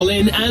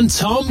Colin and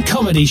Tom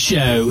Comedy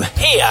Show,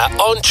 here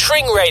on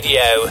Tring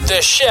Radio, the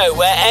show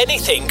where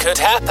anything could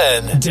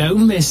happen.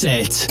 Don't miss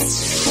it.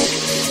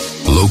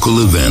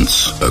 Local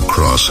events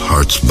across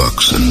hearts,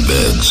 bucks and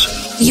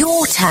beds.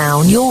 Your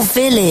town, your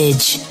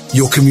village.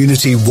 Your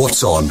community,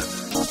 what's on?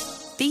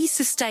 Be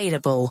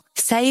sustainable,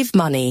 save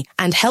money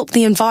and help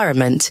the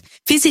environment.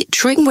 Visit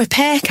Tring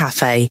Repair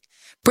Cafe.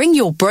 Bring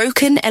your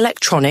broken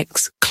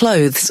electronics,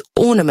 clothes,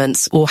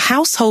 ornaments or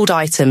household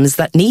items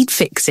that need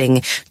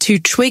fixing to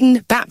Tring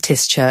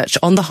Baptist Church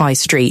on the High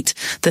Street,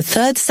 the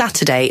third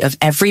Saturday of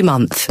every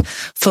month.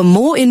 For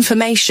more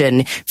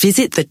information,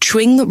 visit the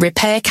Tring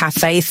Repair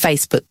Cafe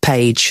Facebook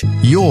page.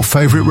 Your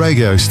favourite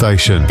radio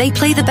station. They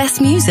play the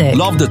best music.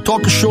 Love the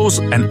talk shows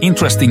and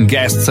interesting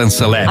guests and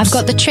celebs. I've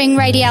got the Tring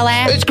Radio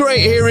app. It's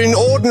great hearing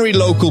ordinary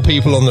local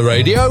people on the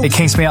radio. It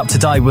keeps me up to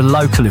date with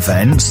local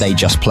events. They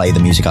just play the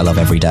music I love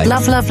every day.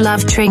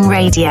 Love Tring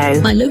Radio.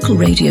 My local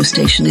radio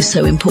station is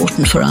so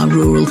important for our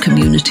rural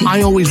community.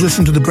 I always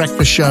listen to The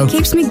Breakfast Show.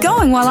 Keeps me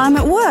going while I'm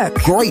at work.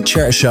 Great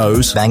church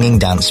shows, banging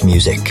dance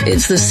music.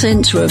 It's the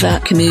centre of our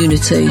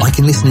community. I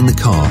can listen in the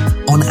car,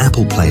 on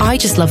Apple Play. I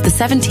just love the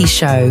 70s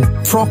show.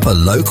 Proper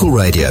local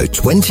radio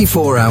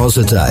 24 hours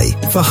a day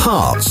for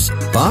hearts,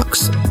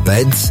 bucks,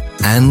 beds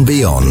and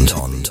beyond.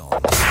 All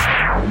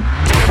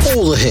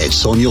the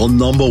hits on your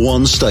number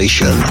one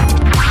station,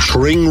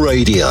 Tring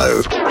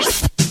Radio.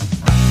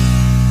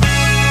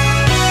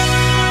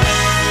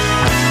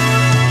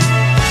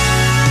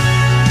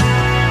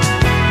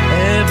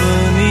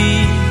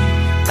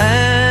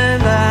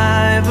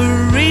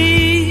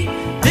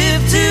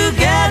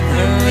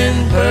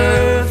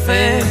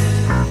 Perfect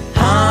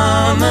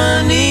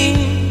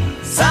harmony,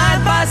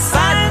 side by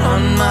side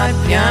on my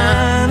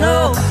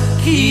piano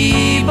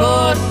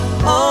keyboard.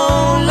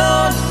 Oh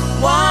Lord,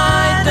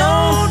 why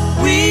don't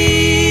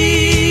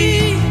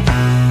we?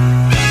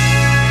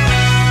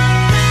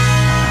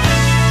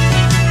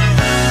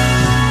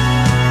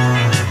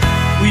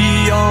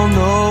 We all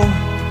know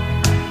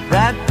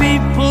that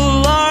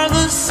people are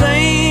the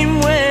same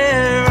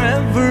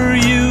wherever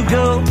you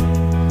go.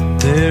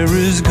 There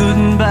is good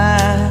and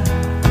bad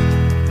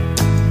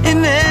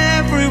in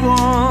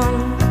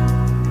everyone,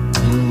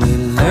 and we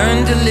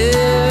learn to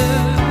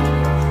live,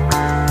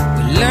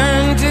 we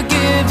learn to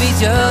give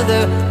each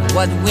other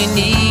what we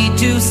need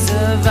to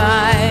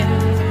survive,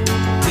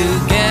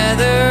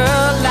 together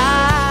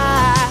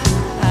alive.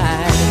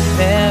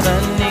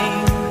 Ebony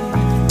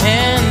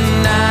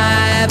and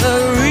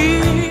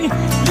ivory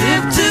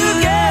live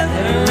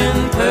together in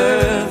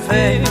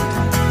perfect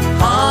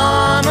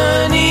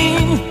harmony,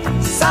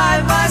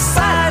 side by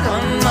side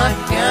on my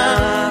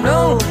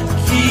piano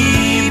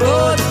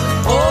keyboard.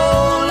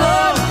 Oh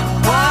Lord,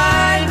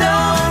 why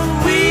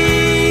don't we?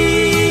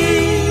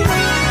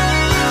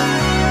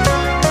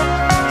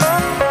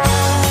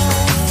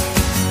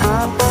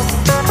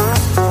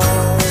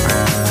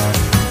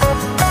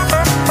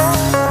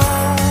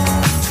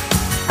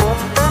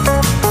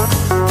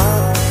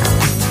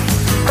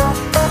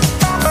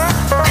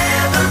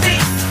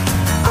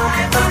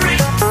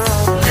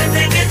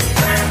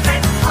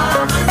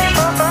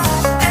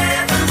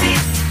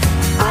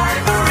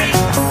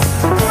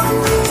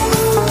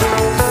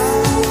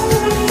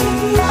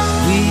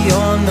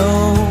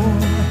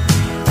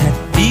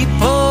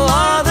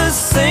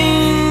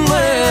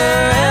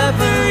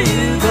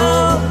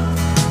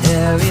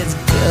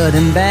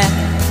 And bad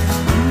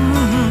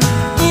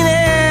in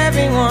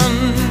everyone.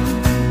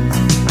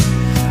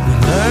 We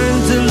learn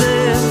to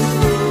live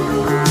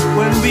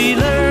when we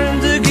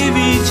learn to give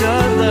each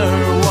other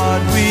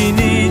what we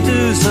need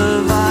to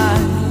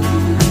survive,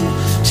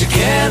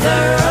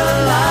 together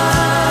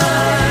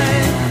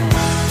alive.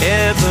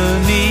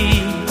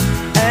 Ebony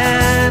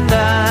and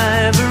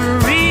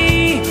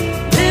ivory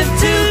live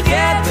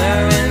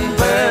together in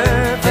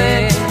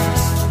perfect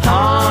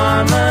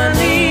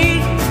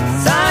harmony,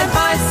 side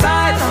by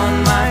side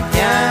on my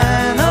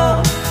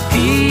piano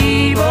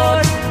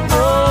keyboard.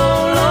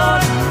 Oh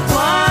Lord,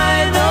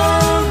 why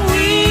don't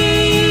we?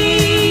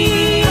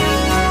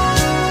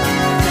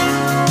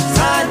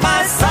 Side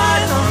by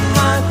side on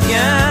my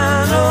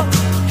piano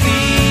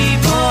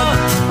keyboard.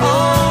 Oh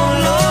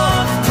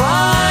Lord,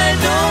 why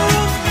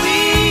don't we?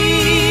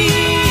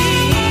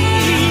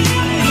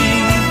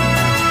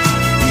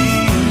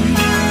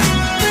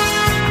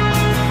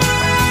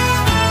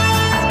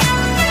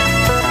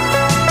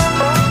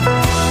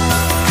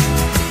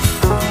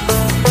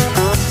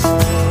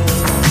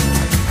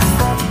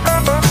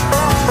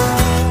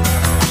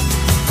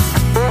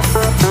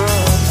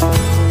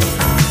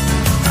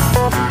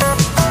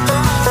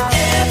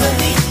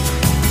 Ebony,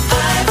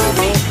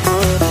 ivory,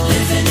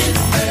 living in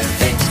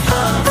perfect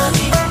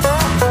harmony.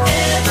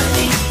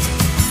 Ebony,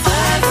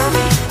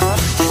 ivory,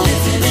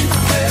 living in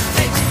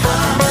perfect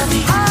harmony.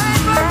 Ebony,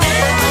 ivory,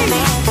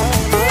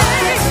 living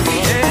in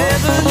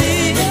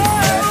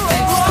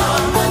perfect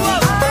harmony.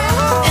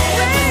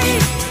 Ebony,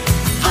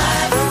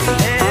 ivory,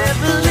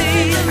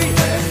 living in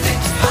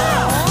perfect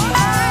harmony.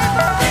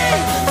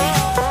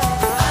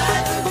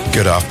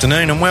 Good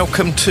afternoon and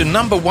welcome to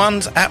Number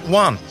Ones at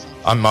 1.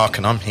 I'm Mark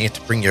and I'm here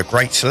to bring you a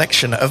great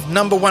selection of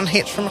number one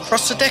hits from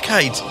across the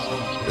decades.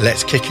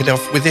 Let's kick it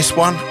off with this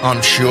one.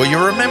 I'm sure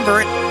you'll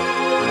remember it.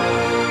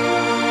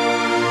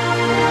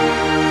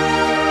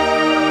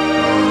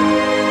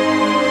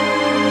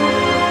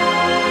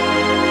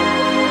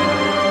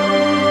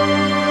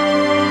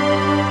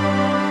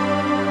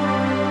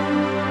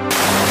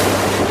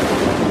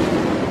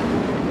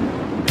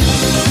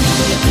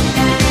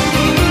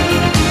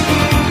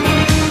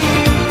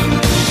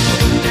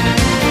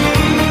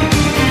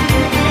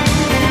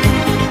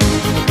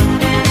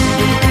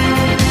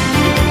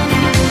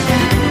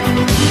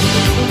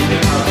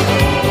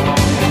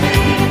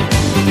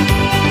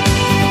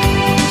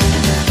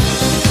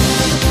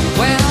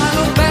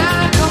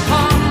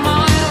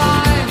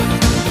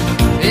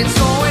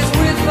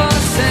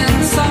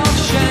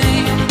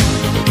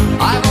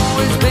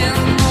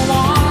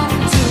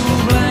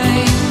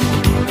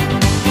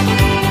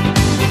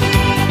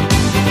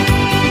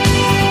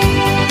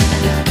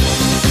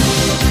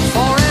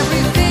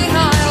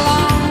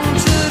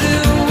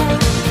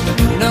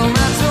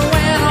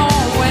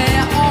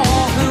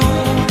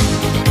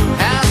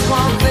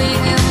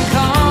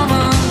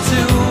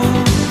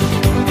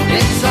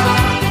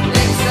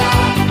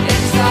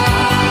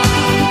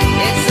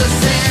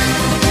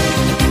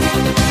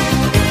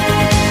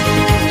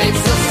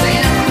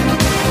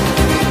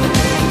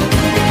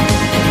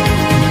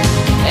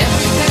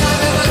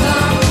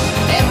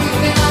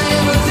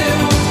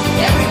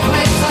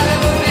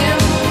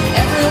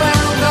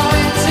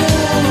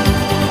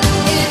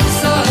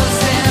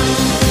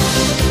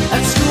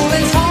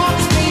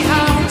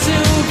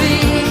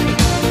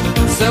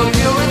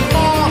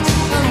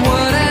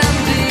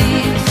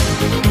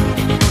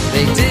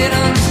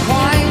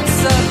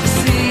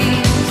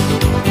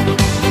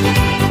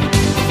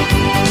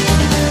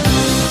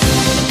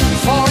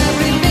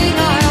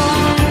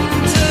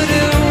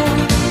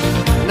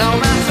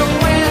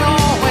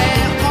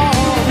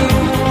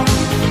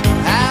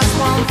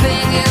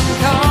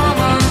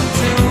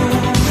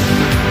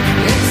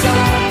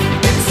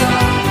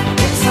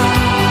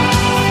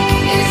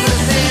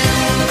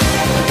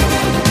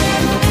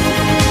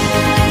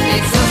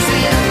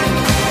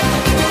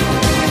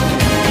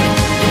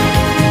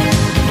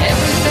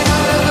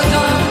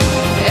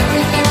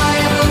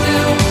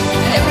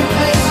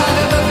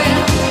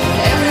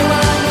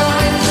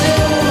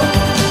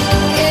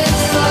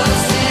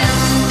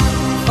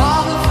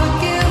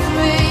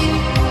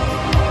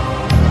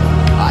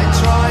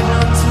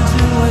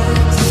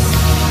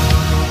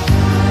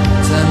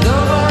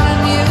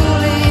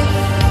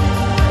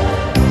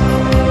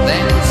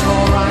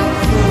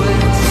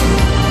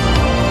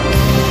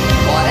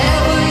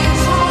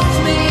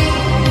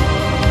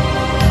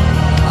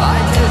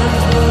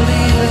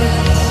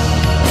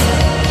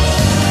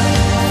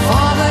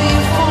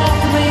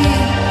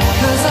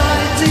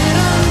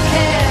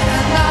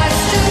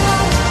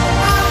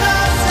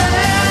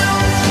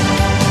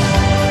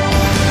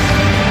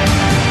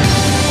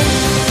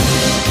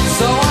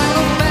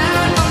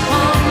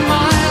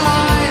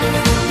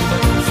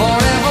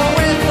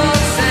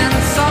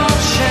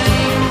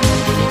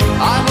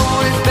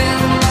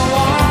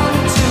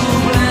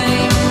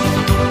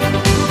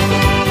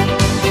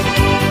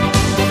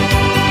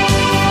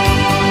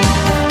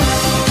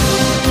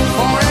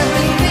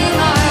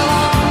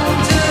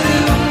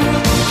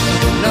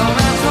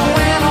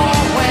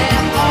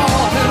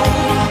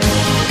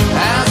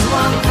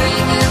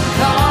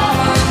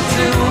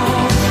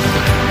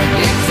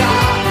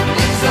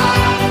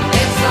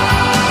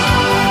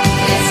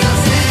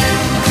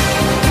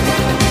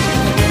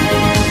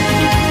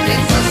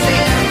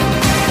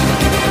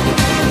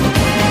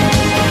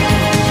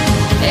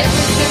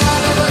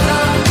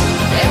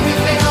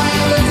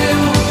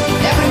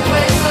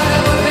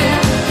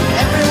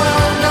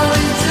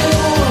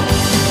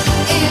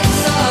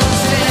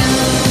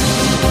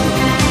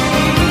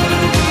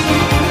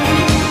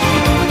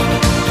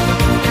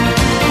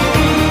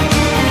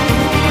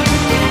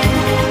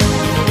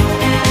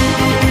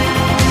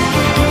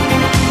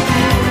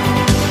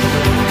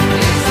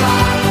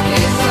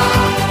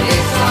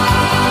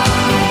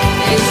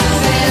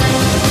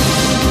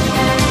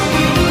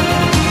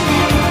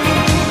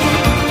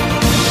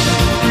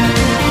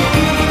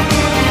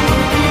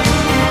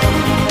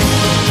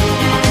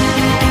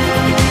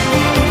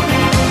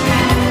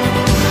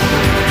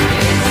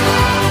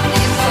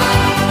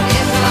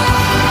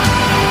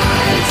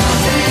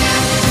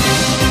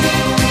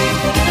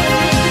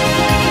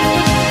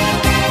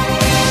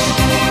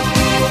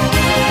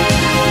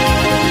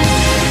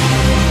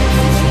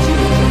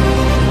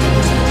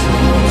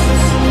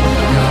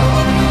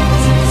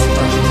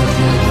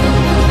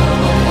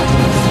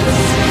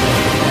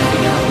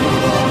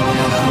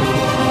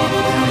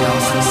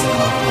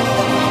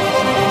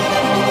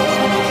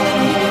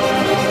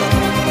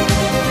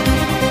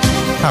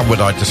 How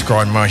would I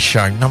describe my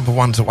show? Number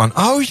ones at one.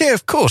 Oh, yeah,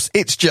 of course.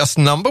 It's just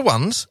number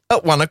ones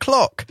at 1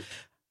 o'clock.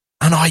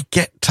 And I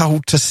get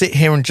told to sit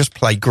here and just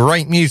play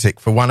great music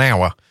for 1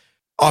 hour.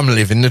 I'm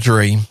living the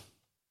dream.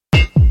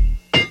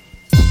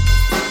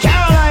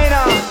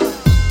 Carolina,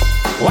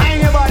 wine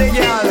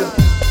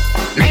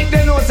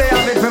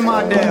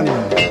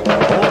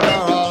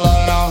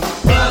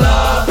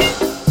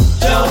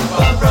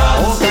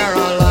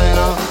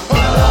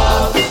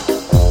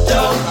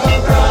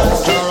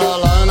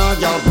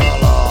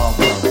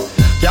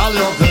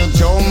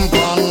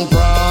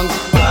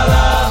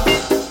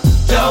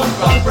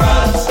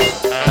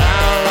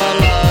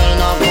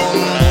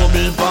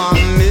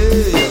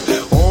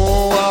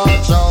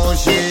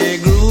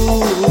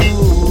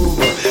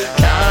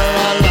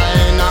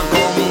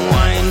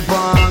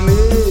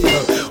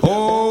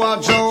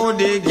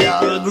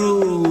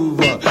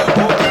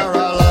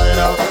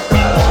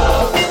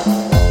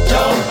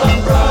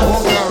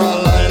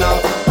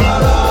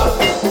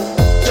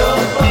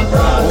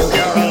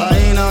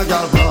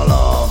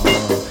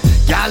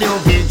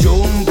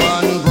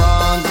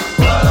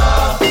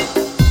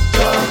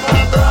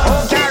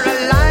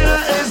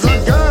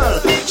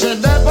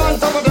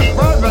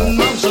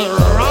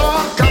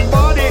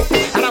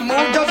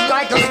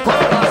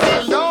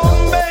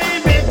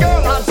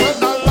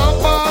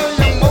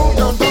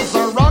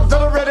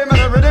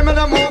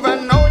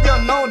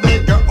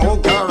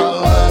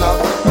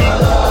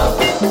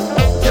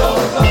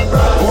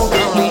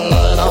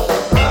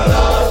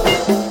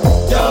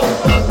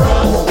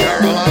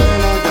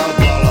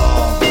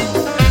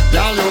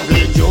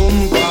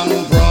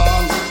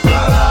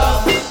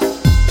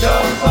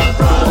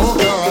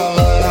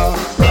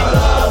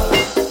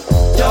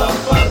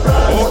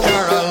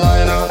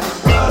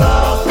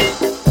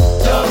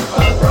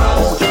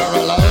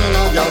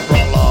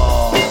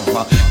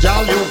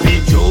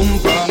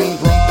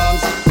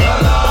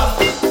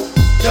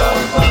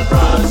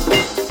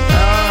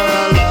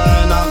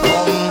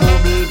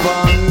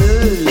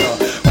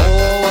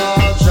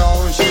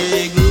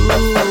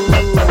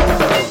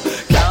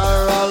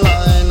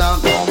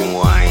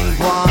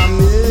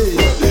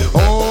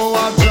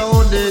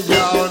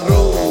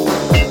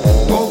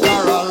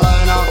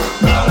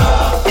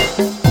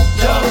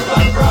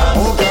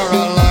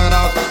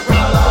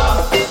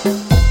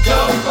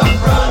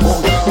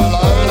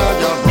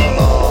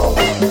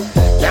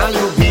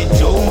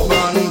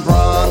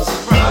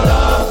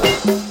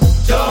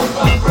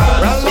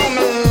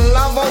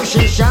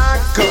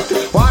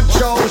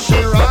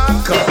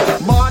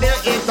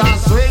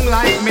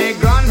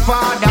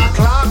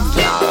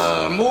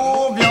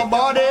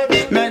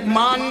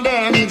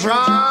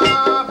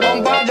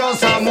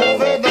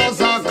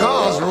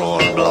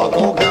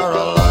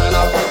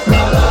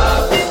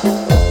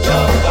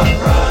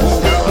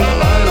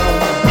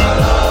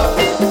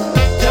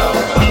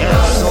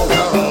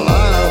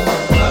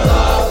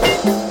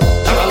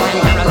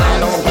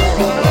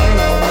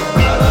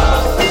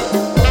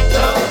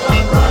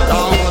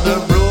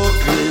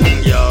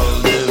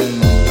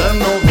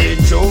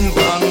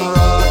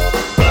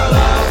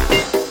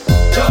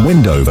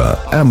Wendover,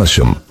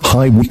 Amersham,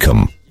 High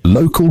Wycombe.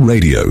 Local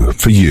radio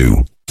for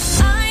you.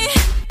 I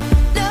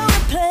know a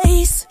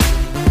place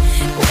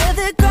where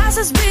the grass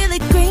is really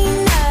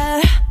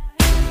greener,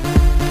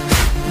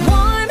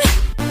 warm,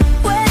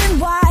 wet and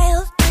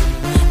wild.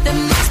 There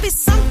must be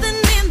something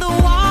in the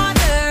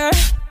water.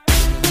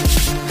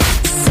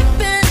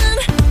 Sipping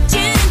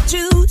gin and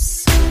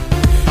juice,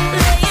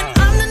 laying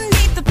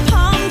underneath the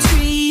palm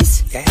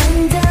trees.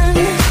 And then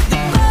the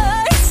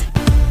birds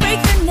break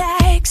their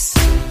necks,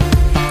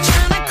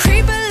 trying to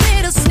creep a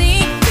little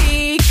sneak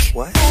peek.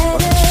 What?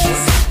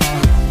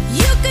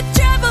 You could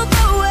travel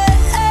the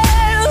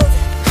world,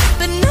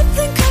 but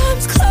nothing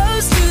comes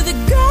close to the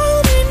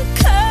Golden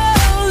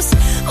Coast.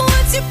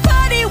 Once you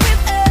party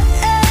with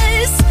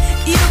us,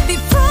 you'll be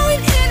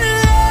falling in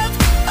love.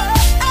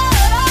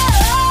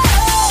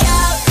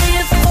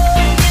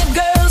 California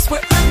girls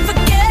were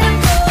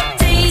unforgettable.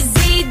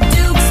 Daisy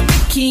Dukes,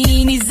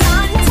 bikinis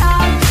on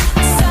top,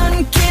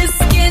 sun-kissed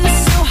skin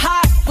so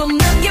hot, we'll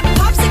melt your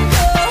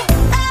popsicle.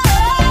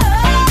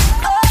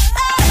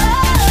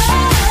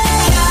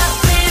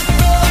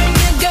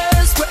 California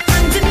girls were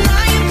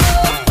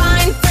undeniable.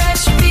 Fine,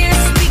 fresh,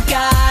 fierce, we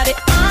got it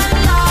on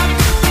lock.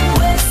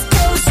 West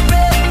Coast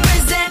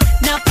represent,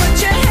 now put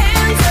your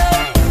hands up.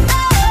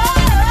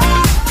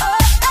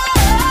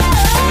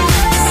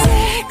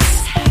 Sex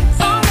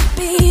on the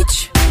beach,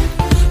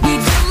 we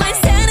don't mind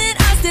standing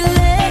our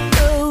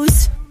stilettos.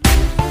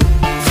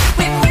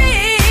 We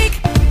rig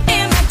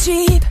in my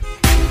Jeep,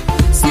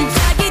 Snoop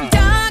Doggy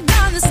Dogg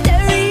on the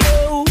stereo.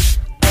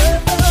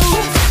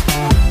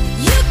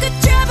 You could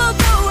travel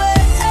the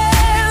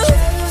world,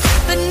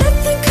 but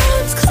nothing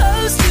comes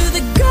close to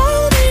the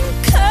Golden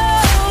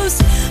Coast.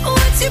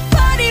 Once you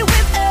party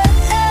with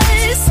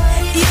us,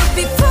 you'll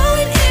be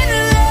falling in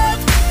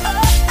love.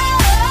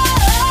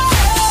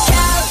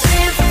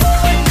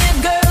 California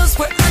girls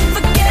were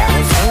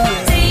unforgettable.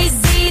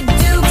 Daisy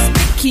Dukes,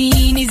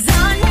 bikinis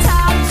on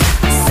top,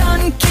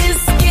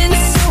 sun-kissed skin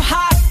so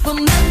hot, we'll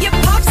melt your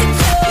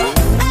popsicle.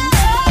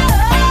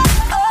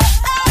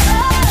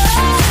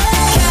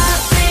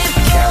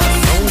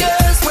 California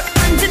girls were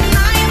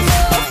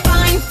undeniable.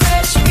 Fine,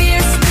 fresh,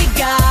 fierce, we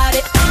got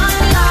it on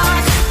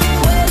lock.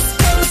 West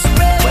Coast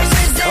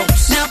represent,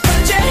 now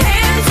put your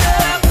hands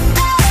up.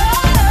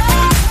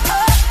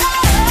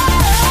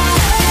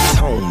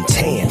 Tone,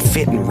 tan,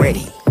 fit and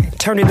ready.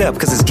 Turn it up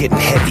cause it's getting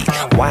heavy.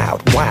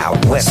 Wild,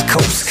 wild, West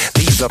Coast.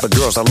 These are the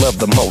girls I love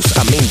the most.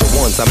 I mean the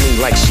ones, I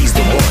mean like she's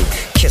the one.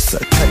 Kiss her,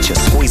 touch her,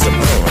 squeeze her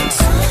buns.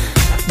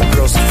 The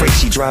girl's afraid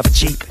she drive a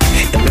Jeep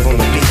and live on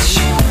the beach.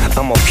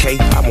 I'm okay,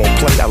 I won't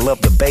play, I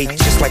love the bay,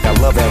 just like I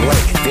love LA,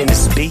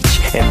 Venice Beach,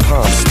 and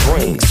Palm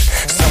Springs.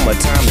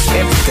 Summertime is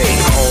everything,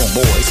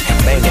 homeboys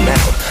banging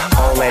out,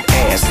 all that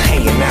ass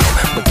hanging out.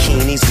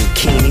 Bikinis,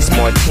 bikinis,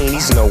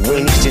 martinis, no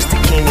weenies, just the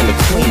king and the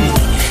queenie.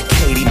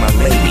 Katie, my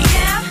lady,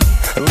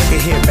 look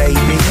at here,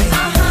 baby.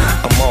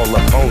 I'm all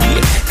up on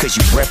you, cause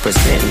you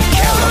representing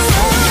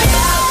California.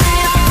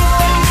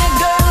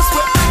 Girls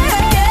were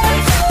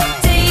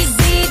unforgettable.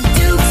 Daisy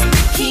Dukes,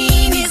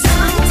 bikinis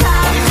on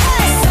top,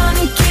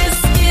 sun-kissed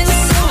skin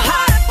so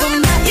hot, we'll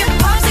melt your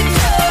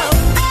popsicle.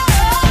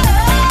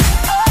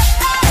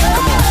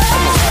 Come on,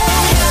 come on.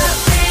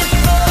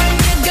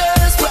 California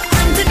girls were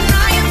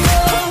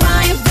undeniable.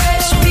 Fine,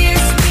 fresh,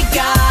 fierce, we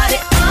got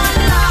it on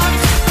lock.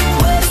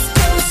 West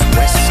Coast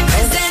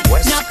represent,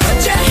 now put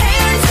your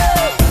hands up.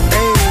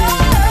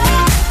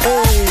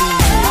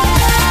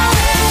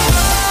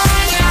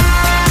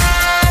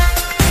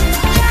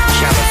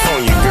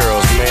 California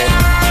girls, man.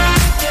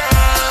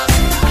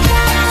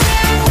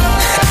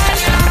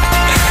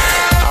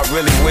 I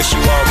really wish you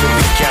all could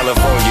be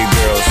California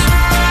girls.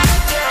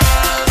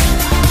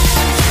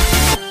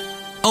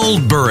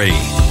 Oldbury,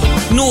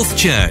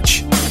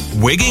 Northchurch,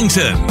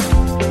 Wigington.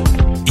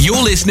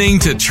 You're listening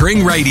to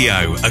Tring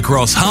Radio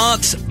across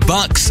Hearts,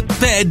 Bucks,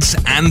 Beds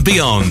and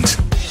beyond.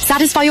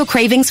 Satisfy your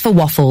cravings for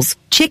waffles,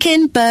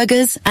 chicken,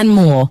 burgers and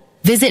more.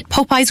 Visit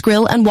Popeye's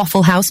Grill and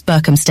Waffle House,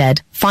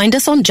 Berkhamsted. Find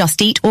us on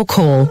Just Eat or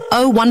call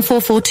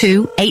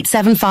 01442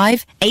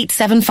 875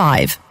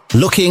 875.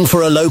 Looking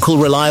for a local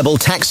reliable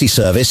taxi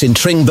service in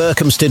Tring,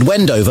 Berkhamsted,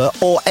 Wendover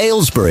or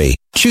Aylesbury?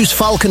 Choose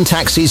Falcon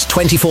Taxis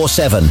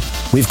 24/7.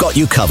 We've got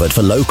you covered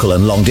for local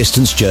and long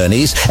distance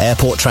journeys,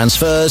 airport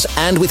transfers,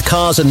 and with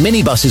cars and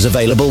minibuses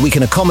available, we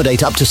can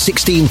accommodate up to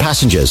 16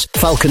 passengers.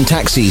 Falcon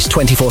Taxis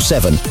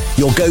 24/7,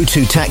 your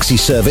go-to taxi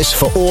service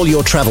for all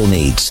your travel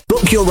needs.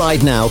 Book your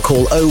ride now,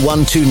 call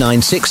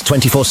 01296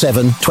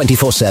 24/7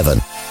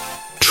 24/7.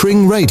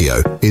 Tring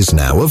Radio is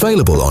now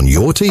available on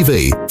your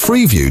TV,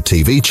 Freeview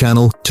TV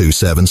channel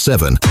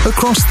 277,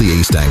 across the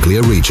East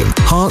Anglia region.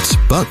 Hearts,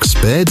 Bucks,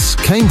 Beds,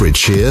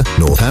 Cambridgeshire,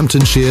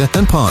 Northamptonshire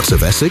and parts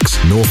of Essex,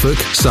 Norfolk,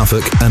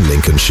 Suffolk and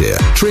Lincolnshire.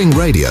 Tring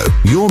Radio,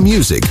 your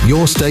music,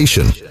 your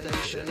station.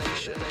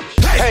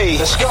 Hey,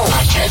 let's go.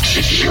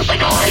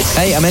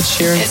 Hey, I'm Ed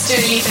Sheeran. It's Dua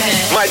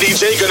Lipa. My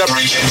DJ gonna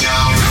break it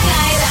down.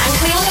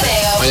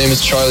 My name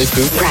is Charlie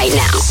Puth. Right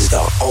now. This is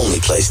the only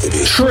place to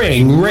be.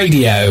 Tring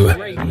Radio.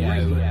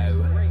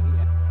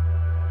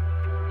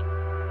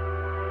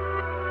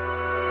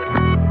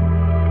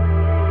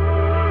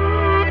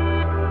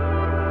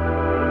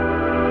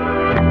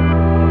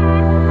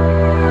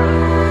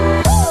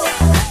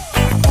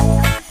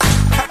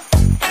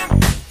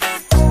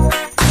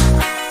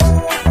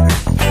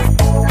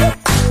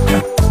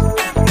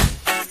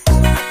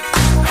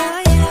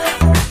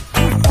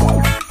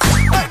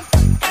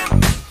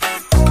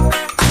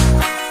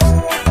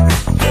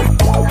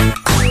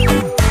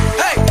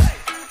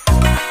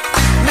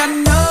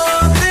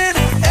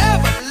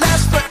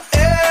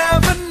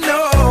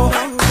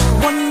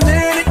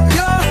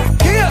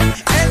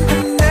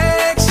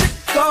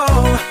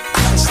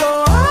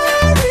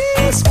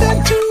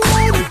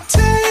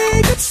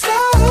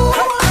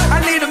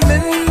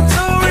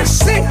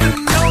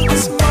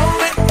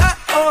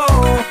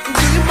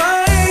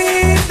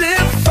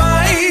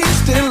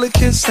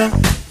 her.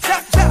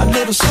 A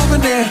little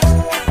souvenir.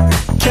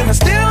 Can I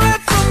steal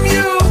it from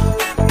you?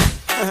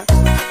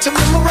 To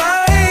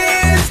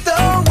memorize the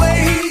way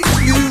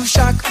you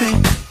shock me,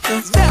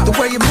 the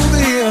way you move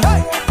it here.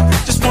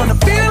 Just wanna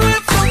feel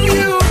it from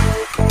you.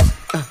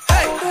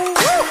 Hey,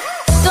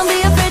 don't be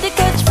afraid to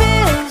catch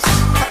feels.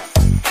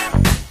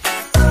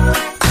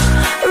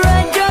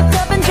 Ride your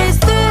top and chase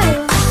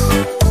thrills.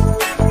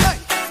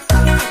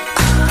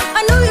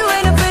 I know you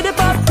ain't afraid to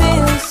pop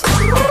pills.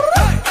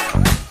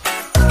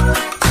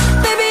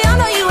 Baby, I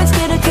know you ain't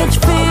scared to catch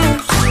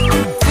feels.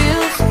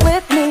 Feels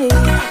with me.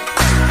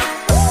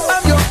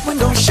 I'm your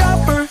window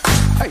shopper.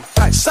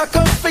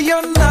 Sucker for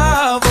your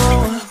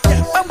novel.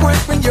 I'm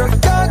wearing your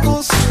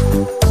goggles.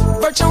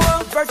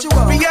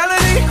 Virtual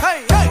reality.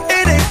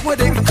 It ain't what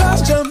it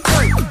cost you.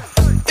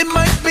 It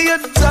might be $1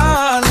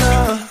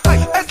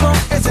 as long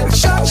as it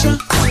shot you.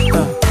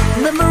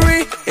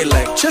 Memory,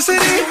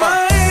 electricity.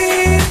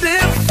 Mind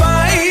if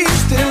I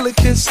steal a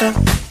kiss? A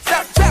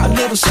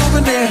little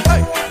souvenir.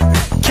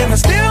 Can I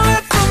steal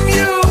it from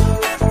you?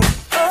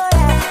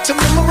 To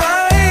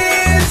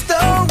memorize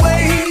the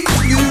way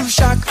you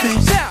shock me,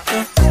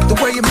 the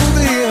way you move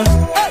it here.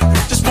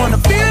 Just wanna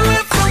feel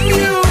it from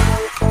you.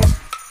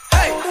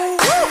 Hey,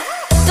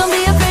 don't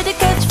be afraid to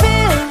catch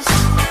feels.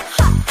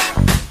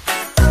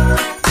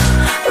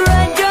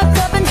 Ride your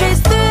top and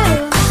chase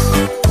thrills.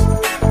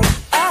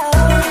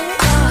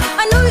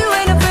 I know you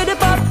ain't afraid to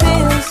pop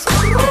pills.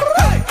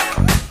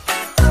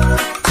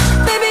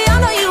 Baby, I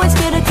know you ain't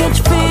scared to catch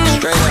feels.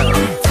 Straight up.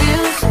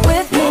 Feels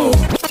with me.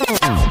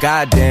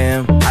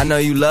 Goddamn, I know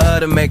you love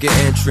to make an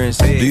entrance.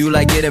 Do you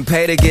like getting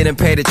paid or getting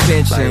paid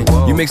attention?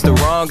 You mix the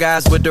wrong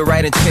guys with the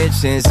right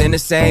intentions. In the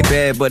same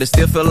bed, but it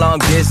still feel long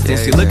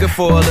distance. You're looking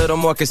for a little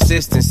more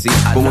consistency.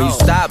 But when you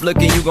stop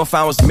looking, you gon'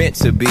 find what's meant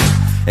to be.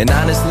 And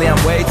honestly,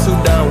 I'm way too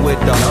done with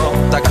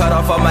those. I cut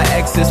off all my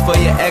exes for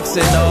your X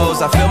and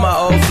O's. I feel my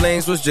old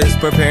flings was just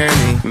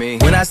preparing me.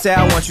 When I say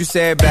I want you,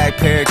 say it back,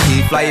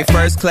 parakeet. Fly your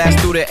first class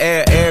through the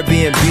air,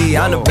 Airbnb.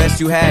 I'm the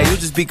best you had, you'll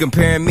just be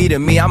comparing me to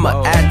me.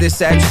 I'ma add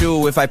this at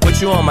you. If I put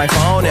you on my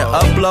phone and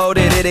upload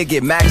it, it'll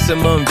get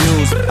maximum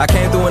views. I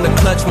came through in the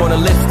clutch, more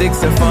than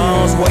lipsticks and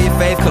phones. Wore your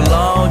fave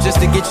cologne just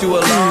to get you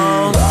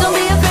alone. Don't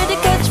be afraid to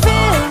catch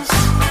feels.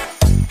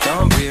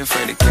 Don't be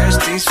afraid to catch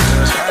these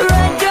feels.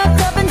 Ride your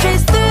top and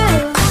chase thrills.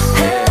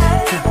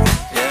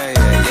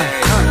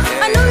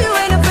 I know you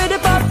ain't afraid to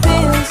pop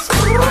pills.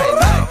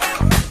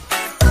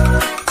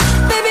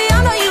 Baby, I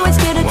know you ain't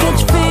scared to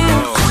catch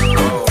feels.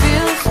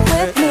 Feels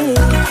with me.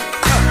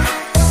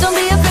 Don't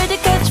be afraid to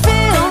catch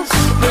feels.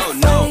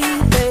 No.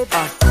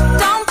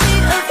 Don't be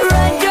afraid.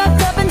 Ride your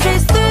top and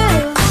chase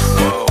thrills.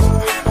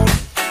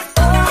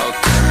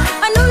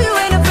 I know you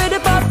ain't afraid to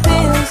pop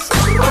pills.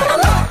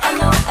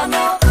 I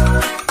know.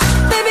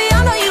 Baby, I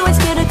know you ain't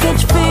scared to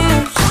catch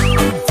feels.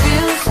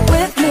 Feels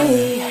with me.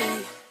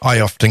 I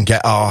often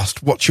get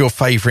asked, what's your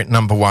favourite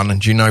number one?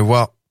 And do you know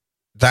what?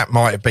 That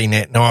might have been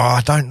it. No,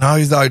 I don't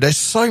know, though. There's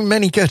so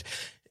many good.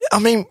 I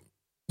mean,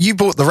 you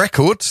bought the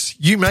records.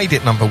 You made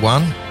it number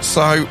one.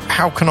 So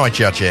how can I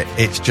judge it?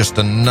 It's just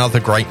another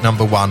great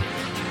number one.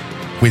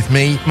 With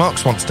me, Mark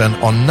Swanston,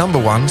 on number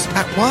ones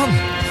at 1.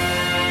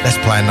 Let's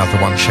play another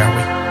one, shall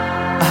we?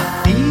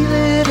 I feel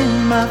it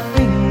in my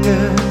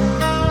finger.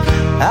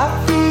 I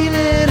feel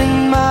it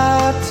in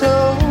my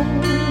toe.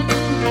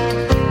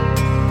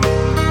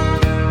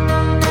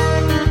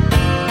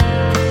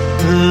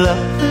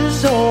 Love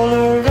is all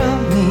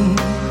around me,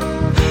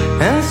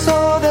 and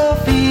so the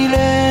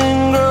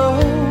feeling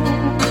grows.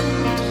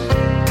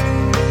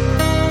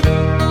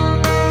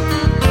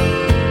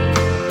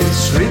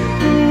 It's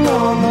written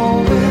on the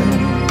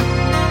wind,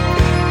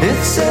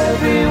 it's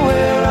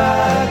everywhere I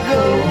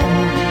go.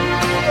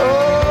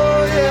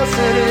 Oh, yes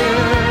it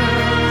is.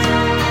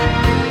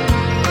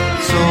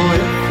 So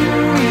if you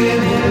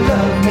really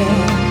love me,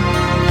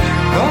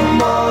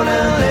 come on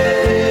and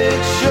let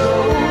it show.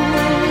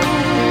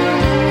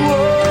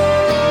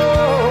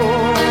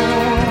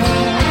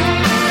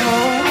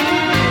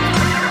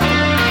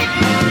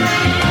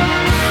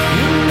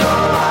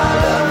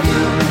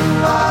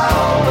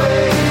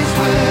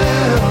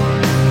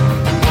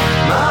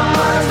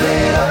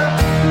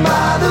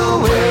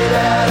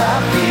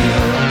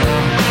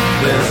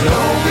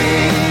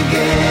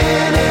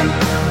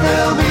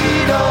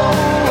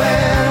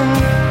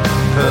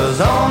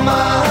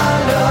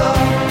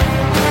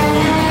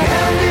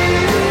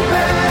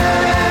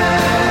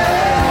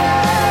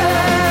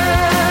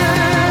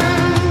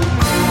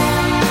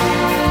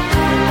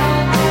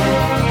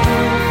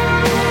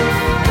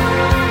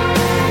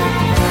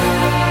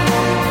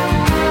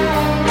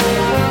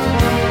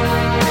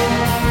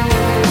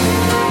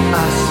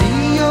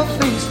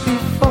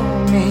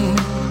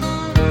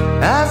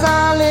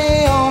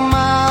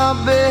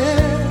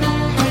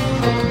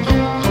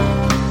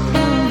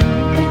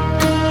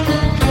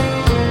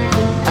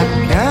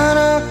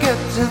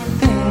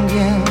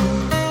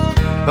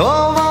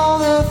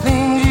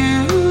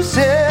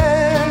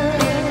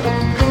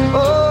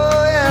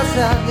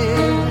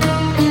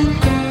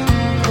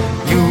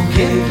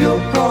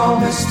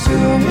 To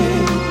me,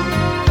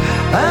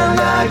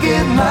 I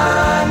give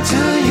mine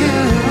to you.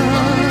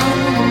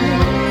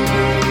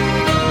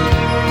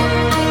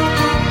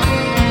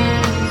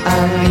 I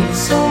need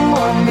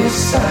someone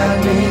beside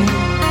me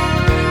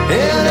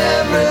in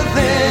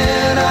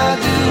everything I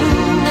do.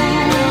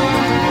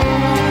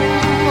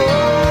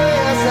 Oh,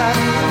 yes, I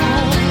do.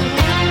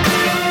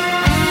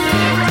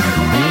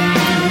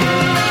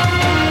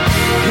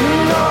 You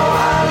know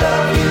I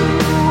love you,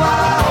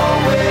 I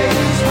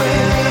always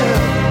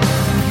will.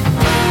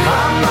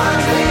 My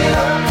mind's made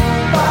up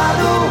by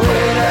the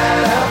way that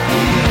I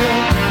feel.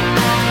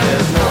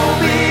 There's no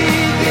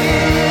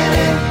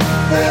beginning,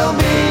 there'll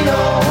be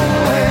no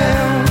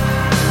end.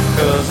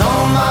 'Cause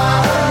all my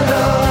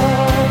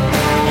love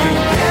you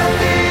can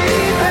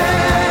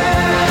depend.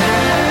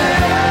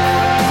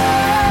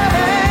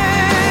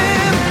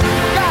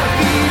 Gotta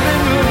keep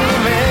it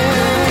moving.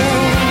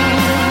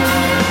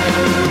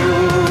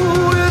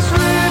 Ooh, it's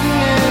written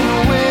in the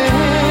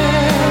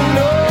wind.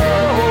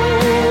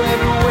 Oh,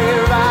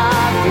 everywhere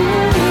I go.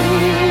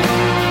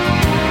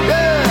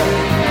 Yeah.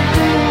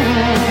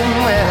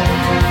 Yeah.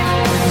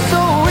 So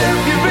if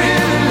you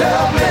really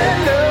love me,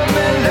 love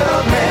me,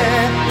 love me,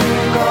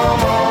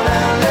 come on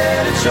and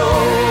let it show.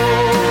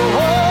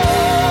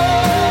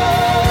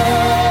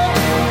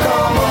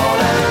 Come on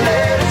and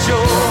let it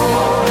show.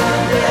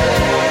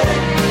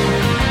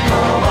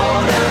 Come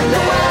on and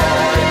let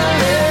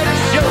it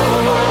show.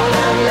 Come on and let it show. Come on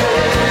and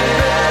let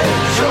it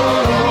show.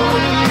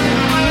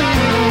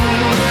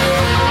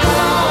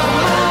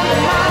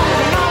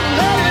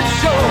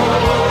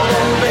 Come on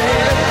and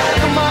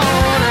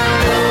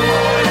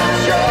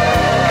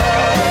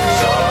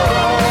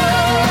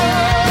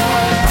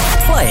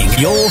Playing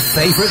your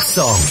favourite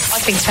song. I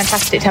think it's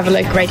fantastic to have a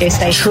local radio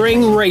station.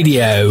 Tring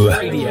Radio.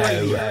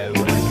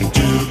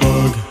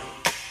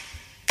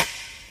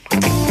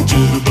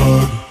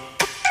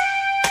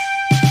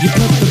 You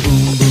put the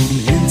boom boom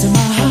into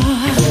my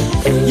heart.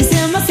 You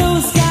send my soul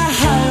sky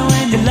high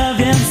when your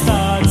loving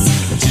starts.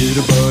 A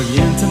jitterbug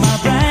into my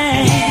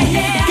brain.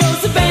 It goes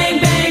to bang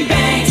bang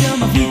bang till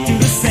my feet do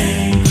the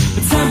same.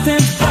 But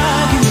something's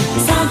bugging,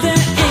 something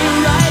ain't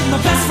right. My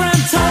best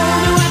friend told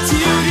me what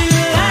you did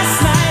last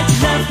night. You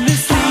left me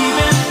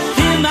sleeping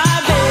in my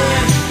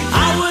bed.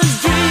 I was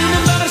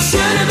dreaming, but I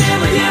should have been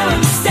with you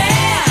instead.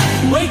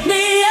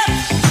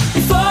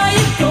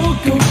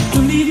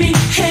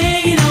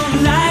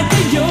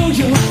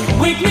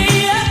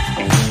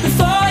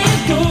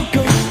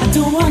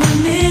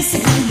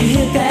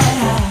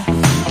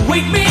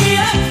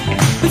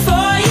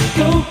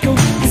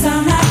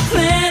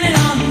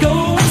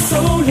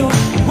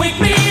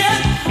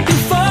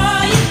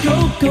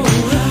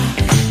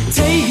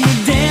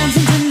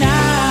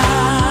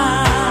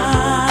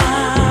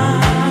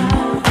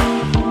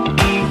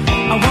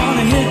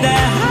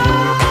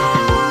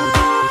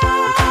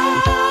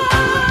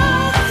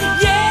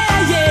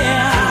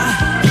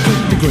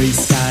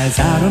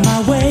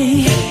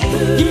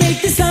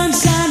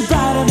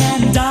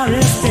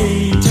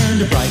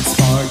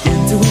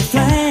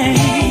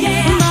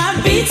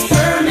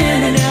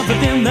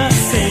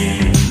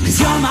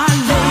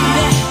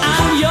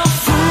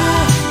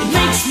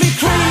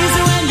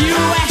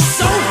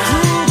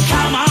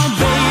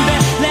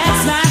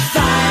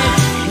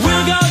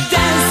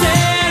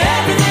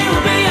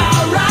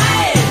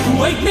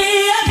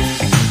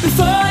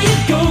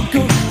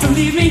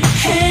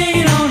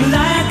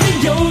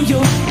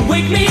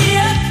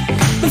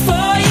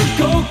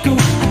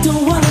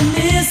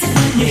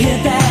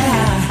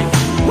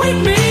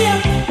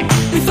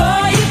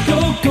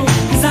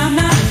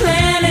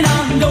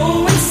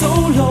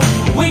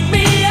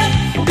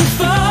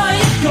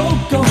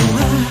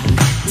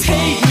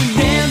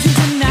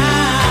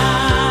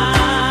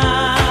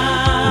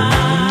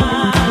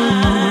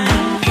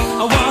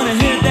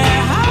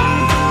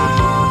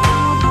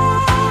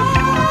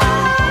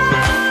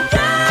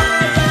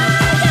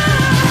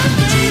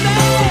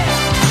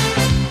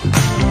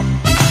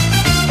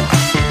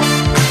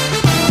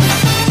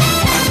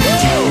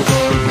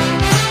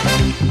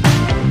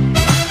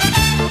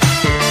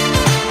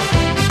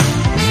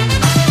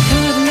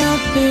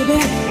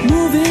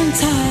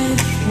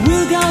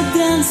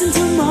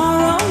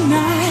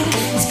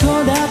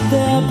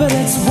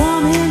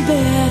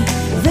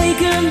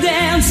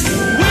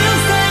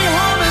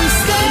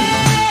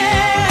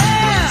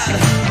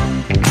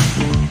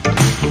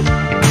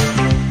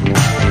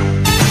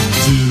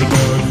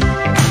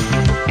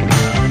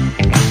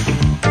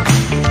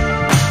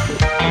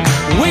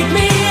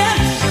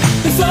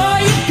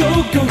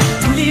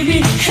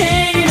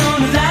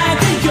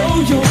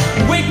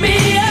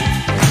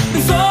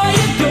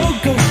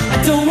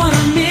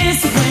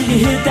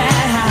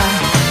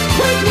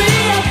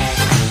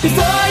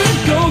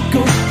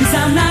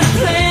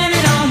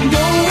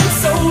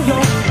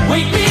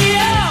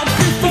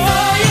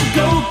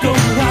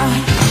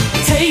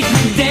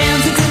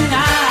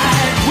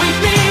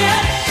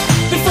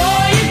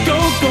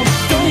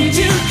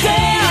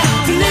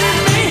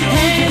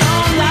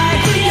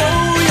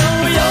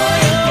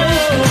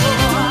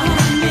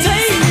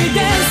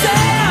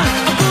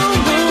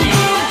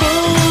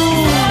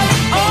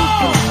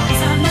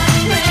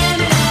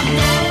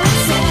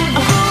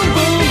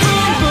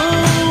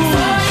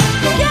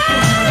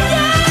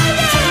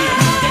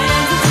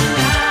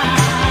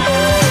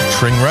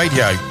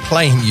 Radio,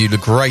 playing you the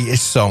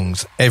greatest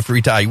songs every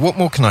day. What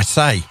more can I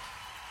say?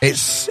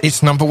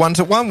 It's number ones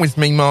at 1 with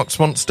me, Mark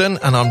Swanston,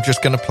 and I'm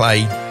just going to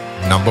play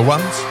number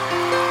ones.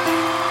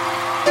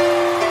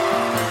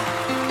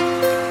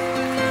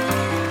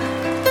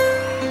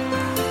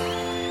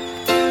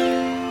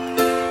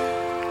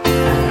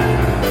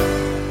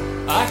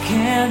 I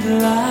can't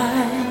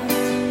lie,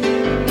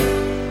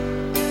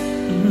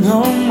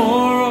 no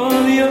more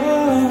of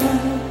your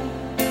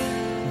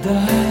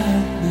darkness.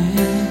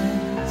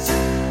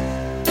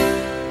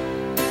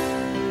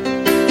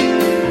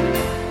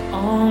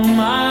 All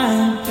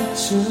my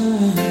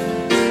pictures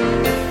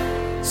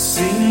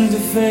seem to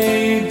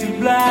fade to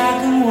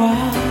black and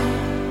white.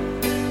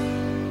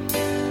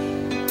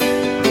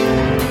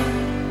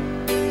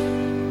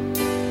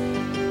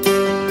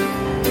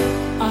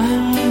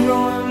 I'm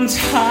growing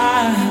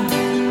tired,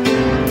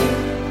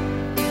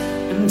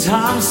 and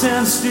time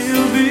stands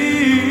still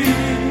before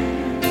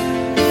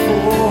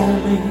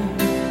me.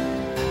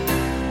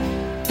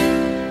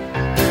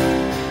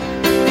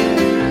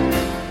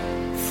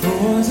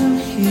 Frozen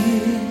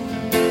here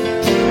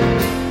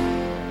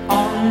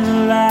on the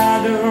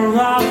ladder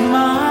of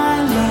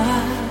my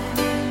life.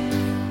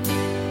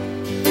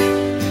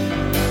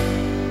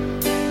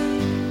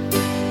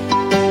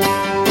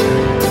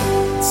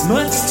 It's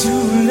much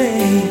too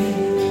late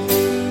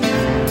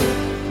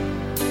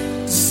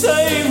to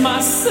save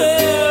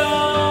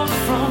myself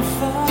from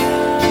falling.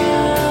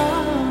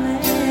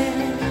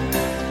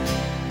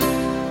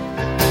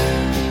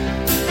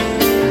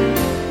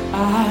 I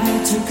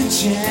took a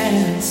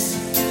chance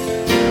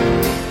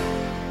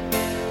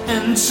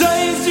and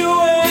chased you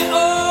away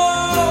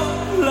all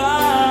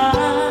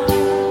life.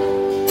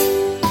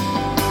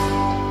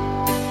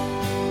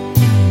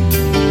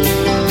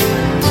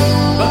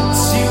 But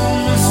you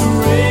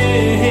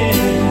misread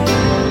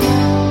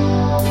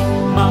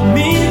my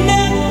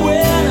meaning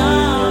when I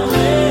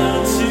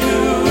met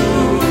you.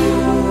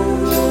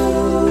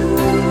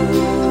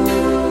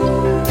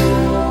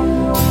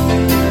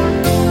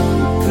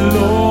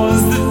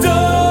 Close the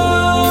door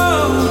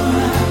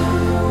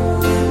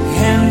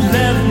and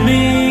left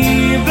me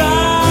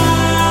blind.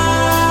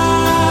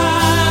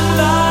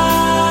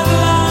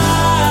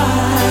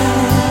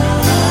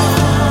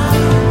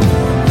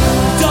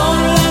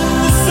 Don't let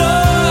the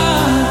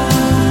sun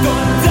go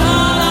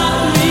down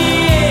on me.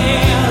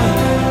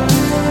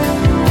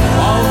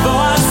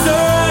 Although I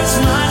search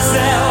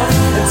myself,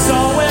 it's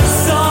always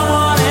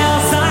someone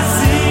else I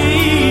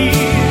see.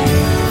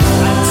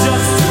 I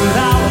just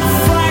allow a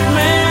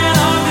fragment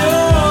of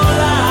your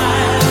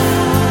life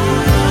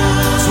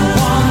to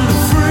wander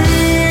free.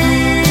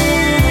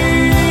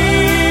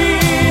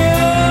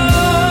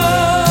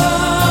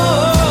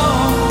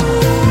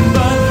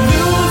 But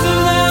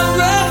losing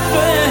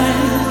everything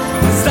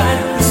was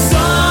like the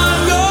sun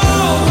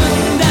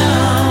going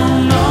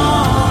down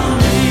on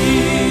me.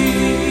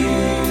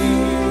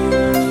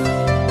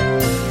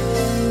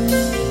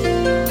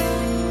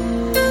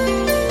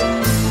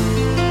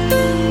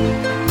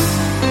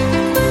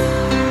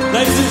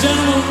 Ladies and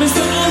gentlemen,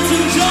 Mr.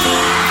 Elton John.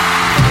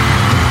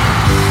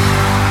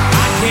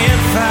 I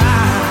can't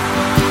find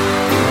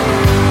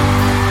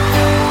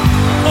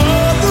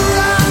all the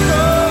right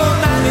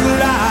romantic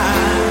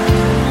line.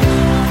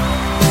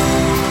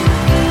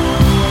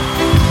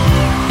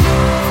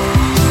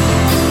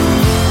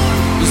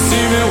 You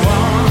see me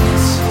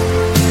once,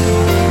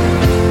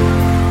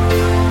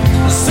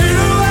 see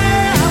the way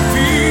I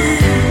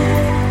feel.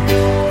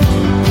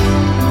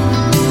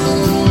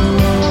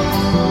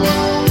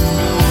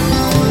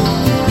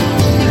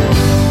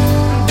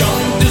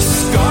 Don't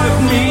discard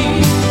me,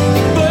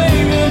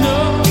 baby, no.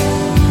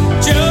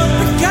 Just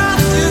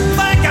because you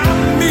think I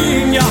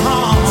mean you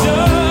harm.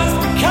 Just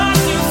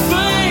because you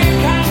think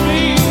I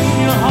mean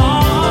you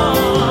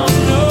harm,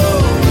 no.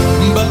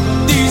 But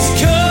these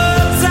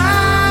cuts I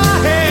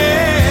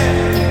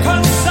had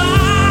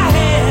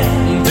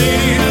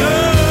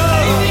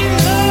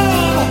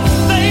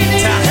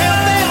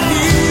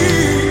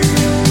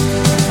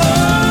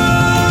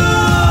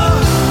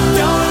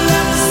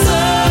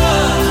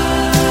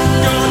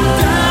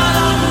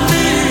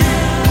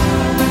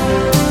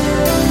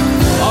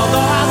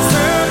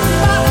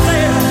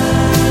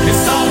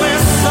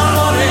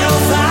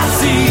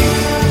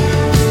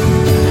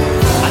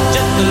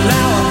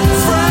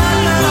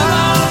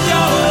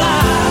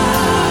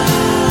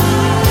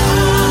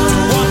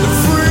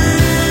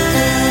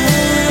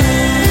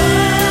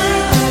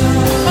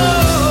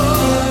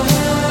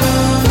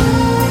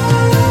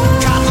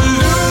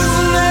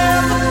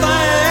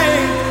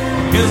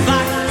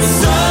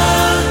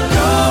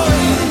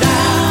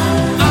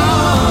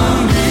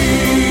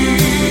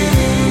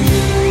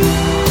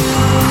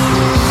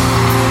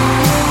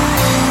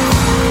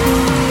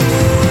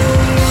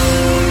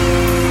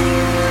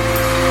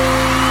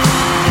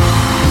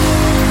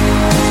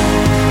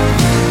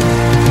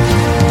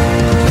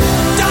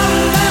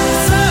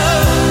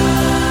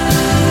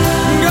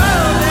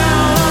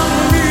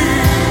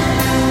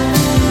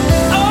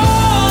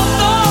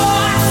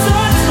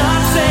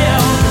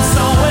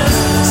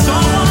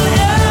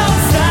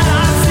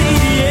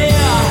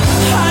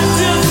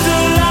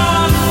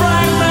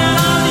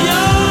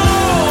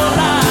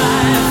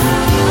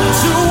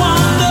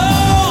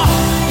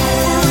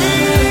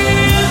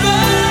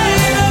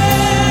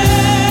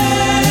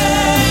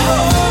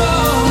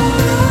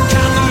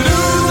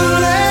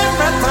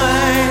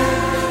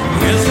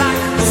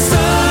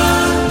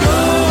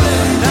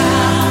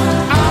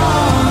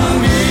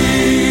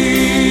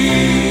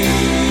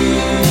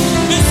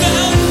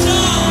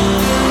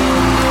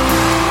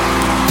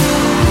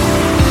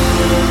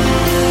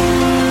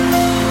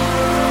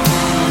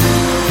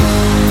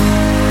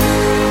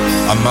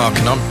I'm Mark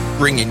and I'm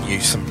bringing you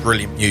some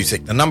brilliant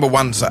music. The number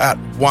ones are at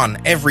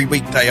 1 every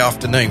weekday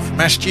afternoon from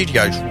our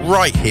studios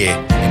right here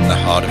in the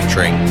heart of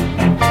Tring.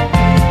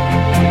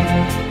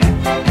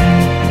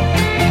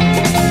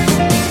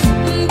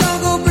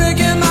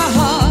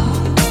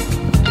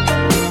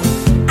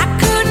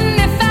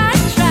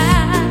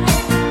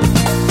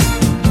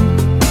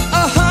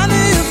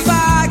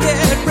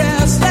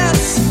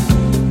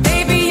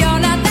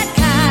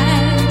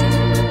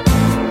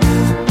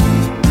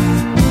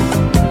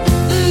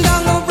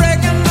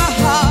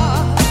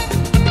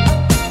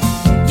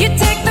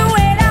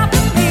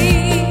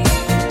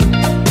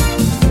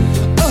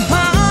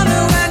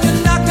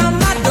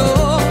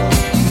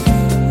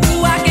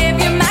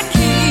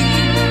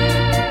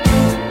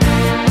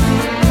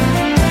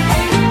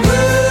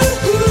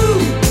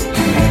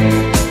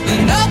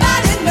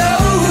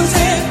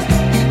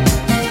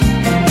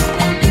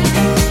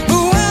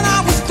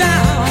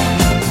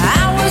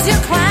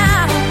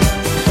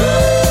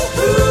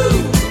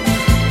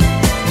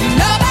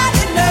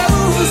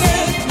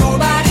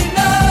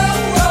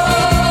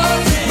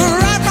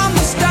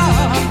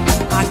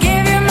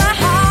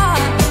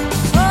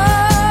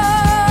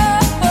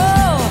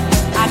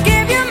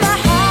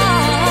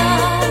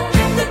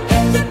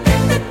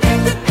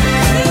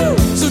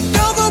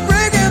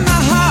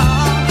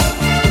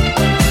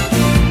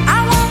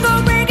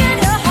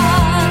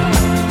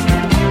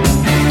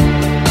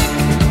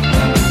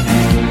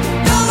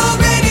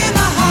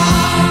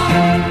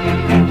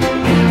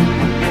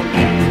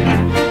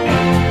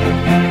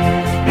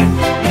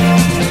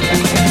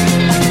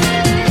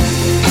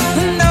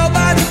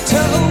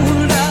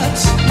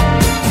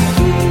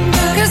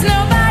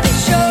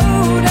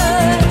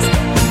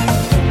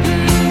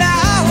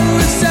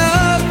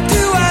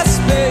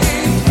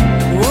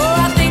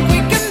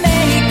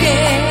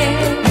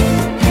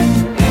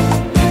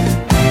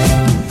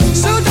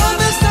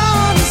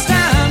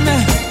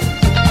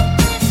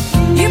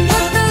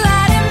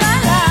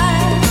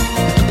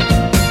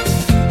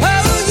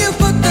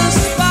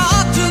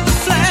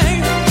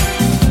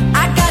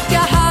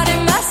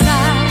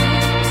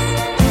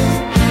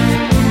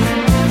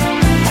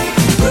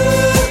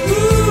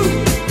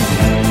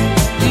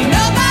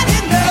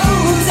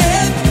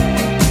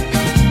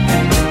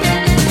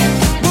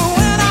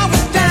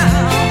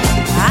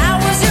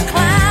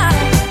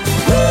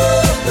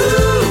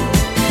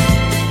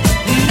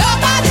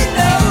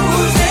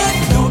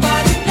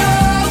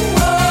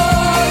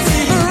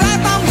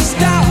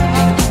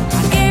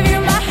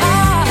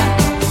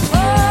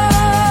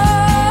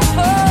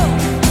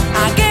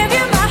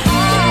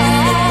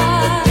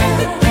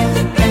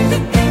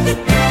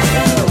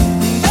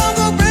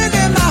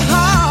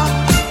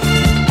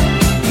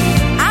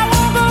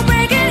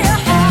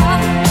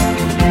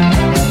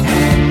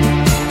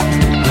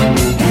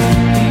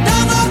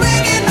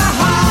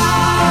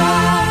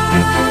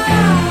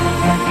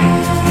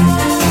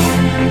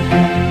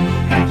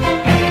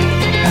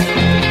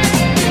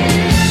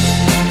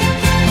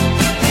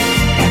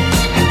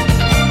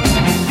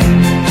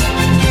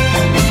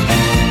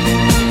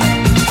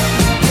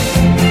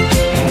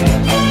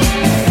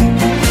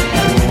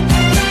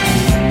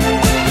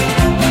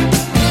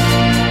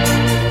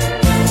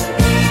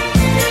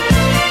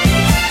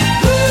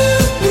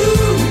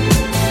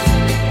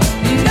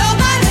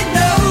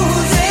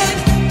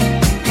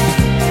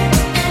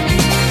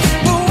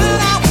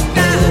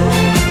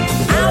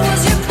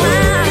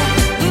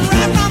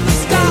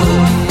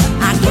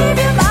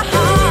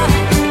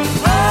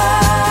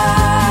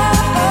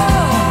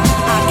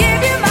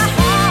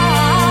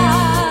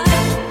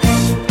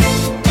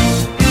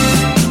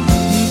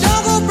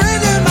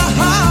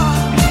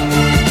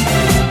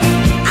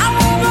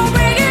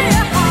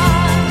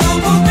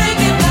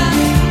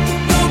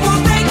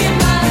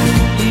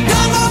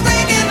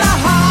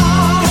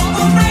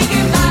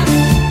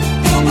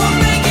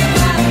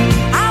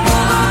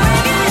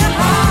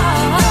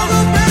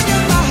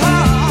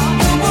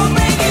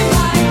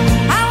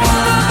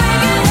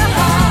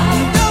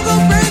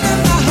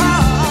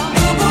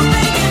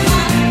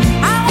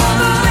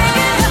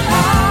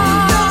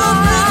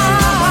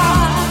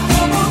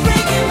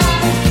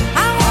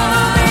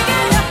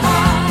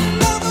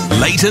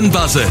 Leighton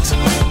Buzzard,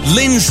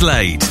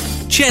 Linslade,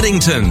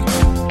 Cheddington.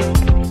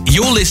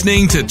 You're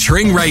listening to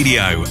Tring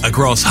Radio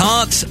across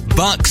Hearts,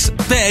 Bucks,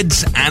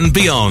 Beds and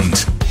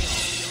beyond.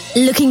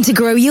 Looking to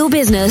grow your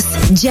business,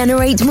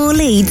 generate more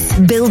leads,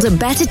 build a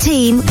better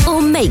team, or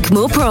make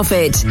more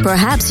profit?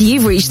 Perhaps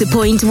you've reached the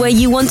point where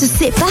you want to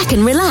sit back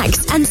and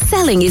relax and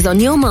selling is on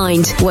your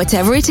mind.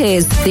 Whatever it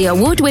is, the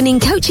award-winning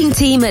coaching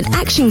team at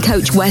Action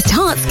Coach West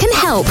Hearts can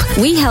help.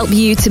 We help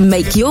you to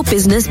make your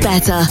business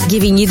better,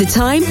 giving you the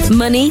time,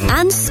 money,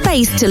 and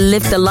space to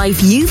live the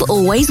life you've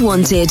always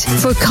wanted.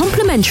 For a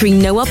complimentary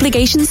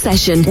no-obligation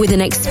session with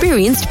an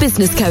experienced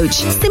business coach,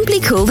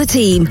 simply call the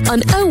team on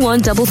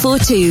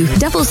 01442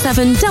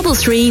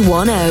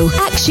 773310.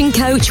 Action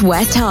Coach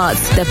West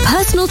Hearts, the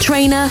personal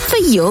trainer for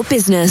your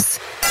business.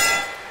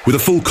 With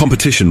a full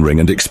competition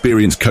ring and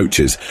experienced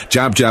coaches,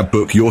 Jab Jab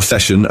book your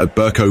session at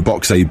Burko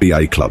Box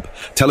ABA Club.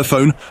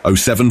 Telephone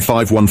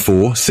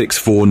 07514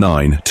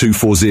 649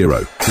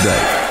 240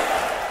 today.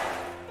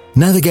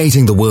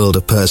 Navigating the world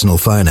of personal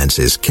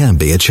finances can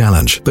be a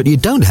challenge, but you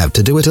don't have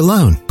to do it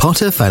alone.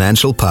 Potter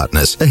Financial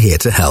Partners are here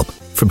to help.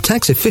 From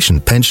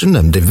tax-efficient pension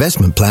and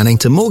investment planning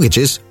to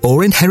mortgages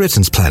or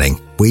inheritance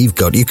planning, we've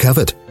got you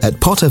covered.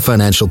 At Potter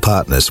Financial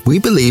Partners, we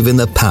believe in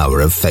the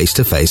power of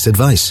face-to-face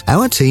advice.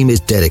 Our team is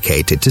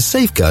dedicated to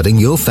safeguarding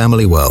your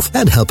family wealth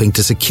and helping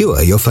to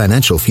secure your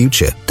financial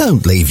future.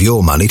 Don't leave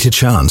your money to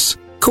chance.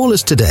 Call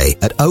us today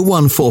at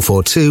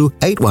 01442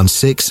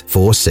 816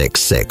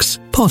 466.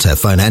 Potter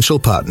Financial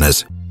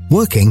Partners.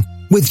 Working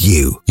with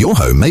you. Your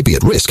home may be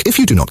at risk if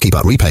you do not keep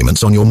up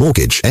repayments on your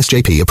mortgage.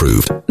 SJP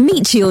approved.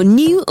 Meet your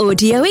new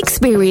audio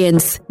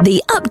experience, the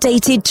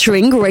updated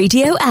Tring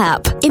Radio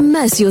app.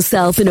 Immerse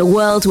yourself in a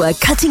world where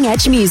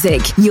cutting-edge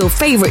music, your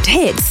favorite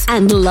hits,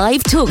 and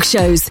live talk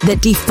shows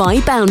that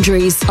defy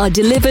boundaries are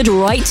delivered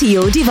right to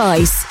your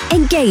device.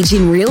 Engage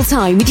in real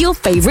time with your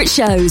favorite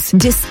shows.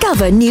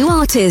 Discover new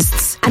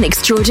artists, an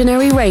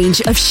extraordinary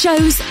range of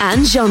shows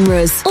and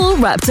genres, all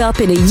wrapped up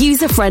in a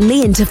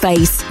user-friendly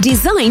interface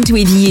designed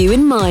with you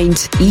in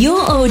mind. Your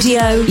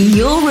audio,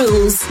 your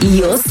rules,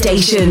 your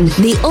station.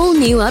 The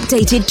all-new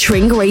updated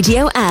Tring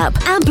Radio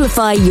app.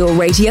 Amplify your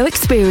radio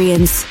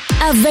experience.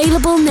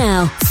 Available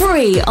now,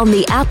 free on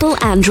the Apple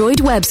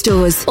Android web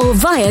stores or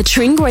via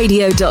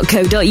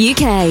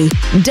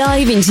tringradio.co.uk.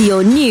 Dive into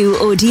your new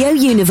audio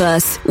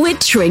universe with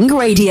Tring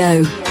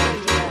Radio.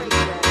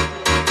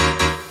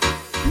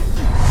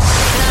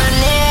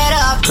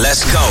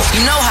 Let's go.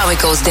 You know how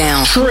it goes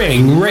down.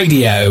 Tring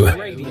Radio.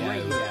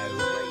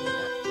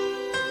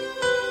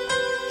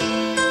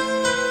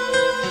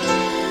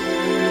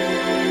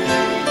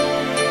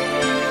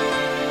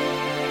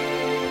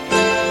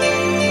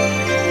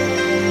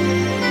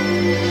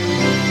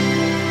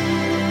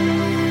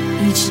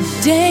 Each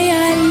day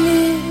I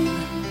live,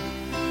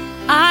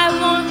 I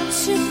want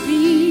to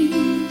be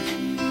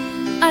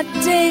a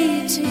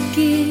day to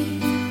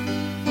give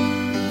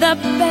the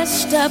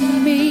best of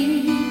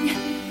me.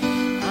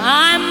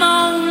 I'm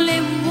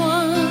only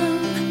one,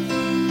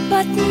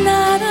 but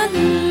not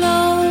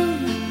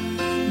alone.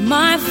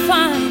 My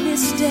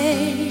finest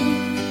day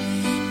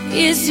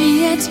is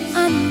yet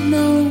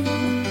unknown.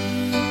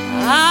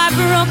 I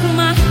broke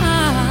my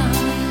heart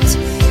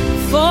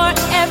for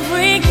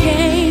every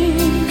gain.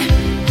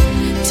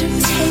 To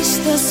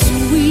taste the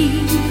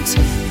sweet,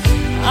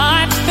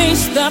 I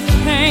face the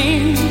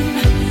pain.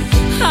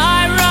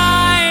 I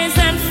rise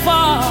and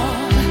fall,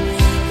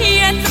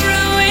 yet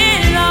through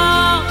it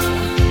all,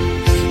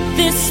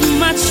 this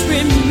much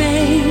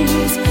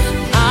remains.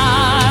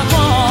 I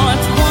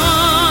want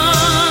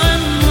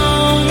one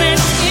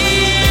moment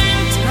in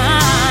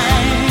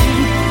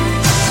time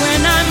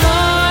when I'm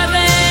more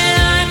than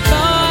I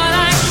thought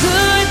I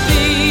could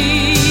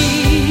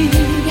be.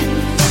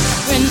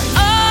 When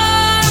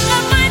all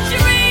of my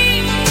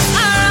dreams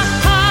are a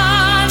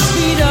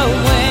heartbeat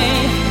away,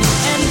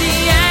 and the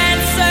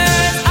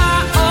answers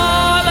are all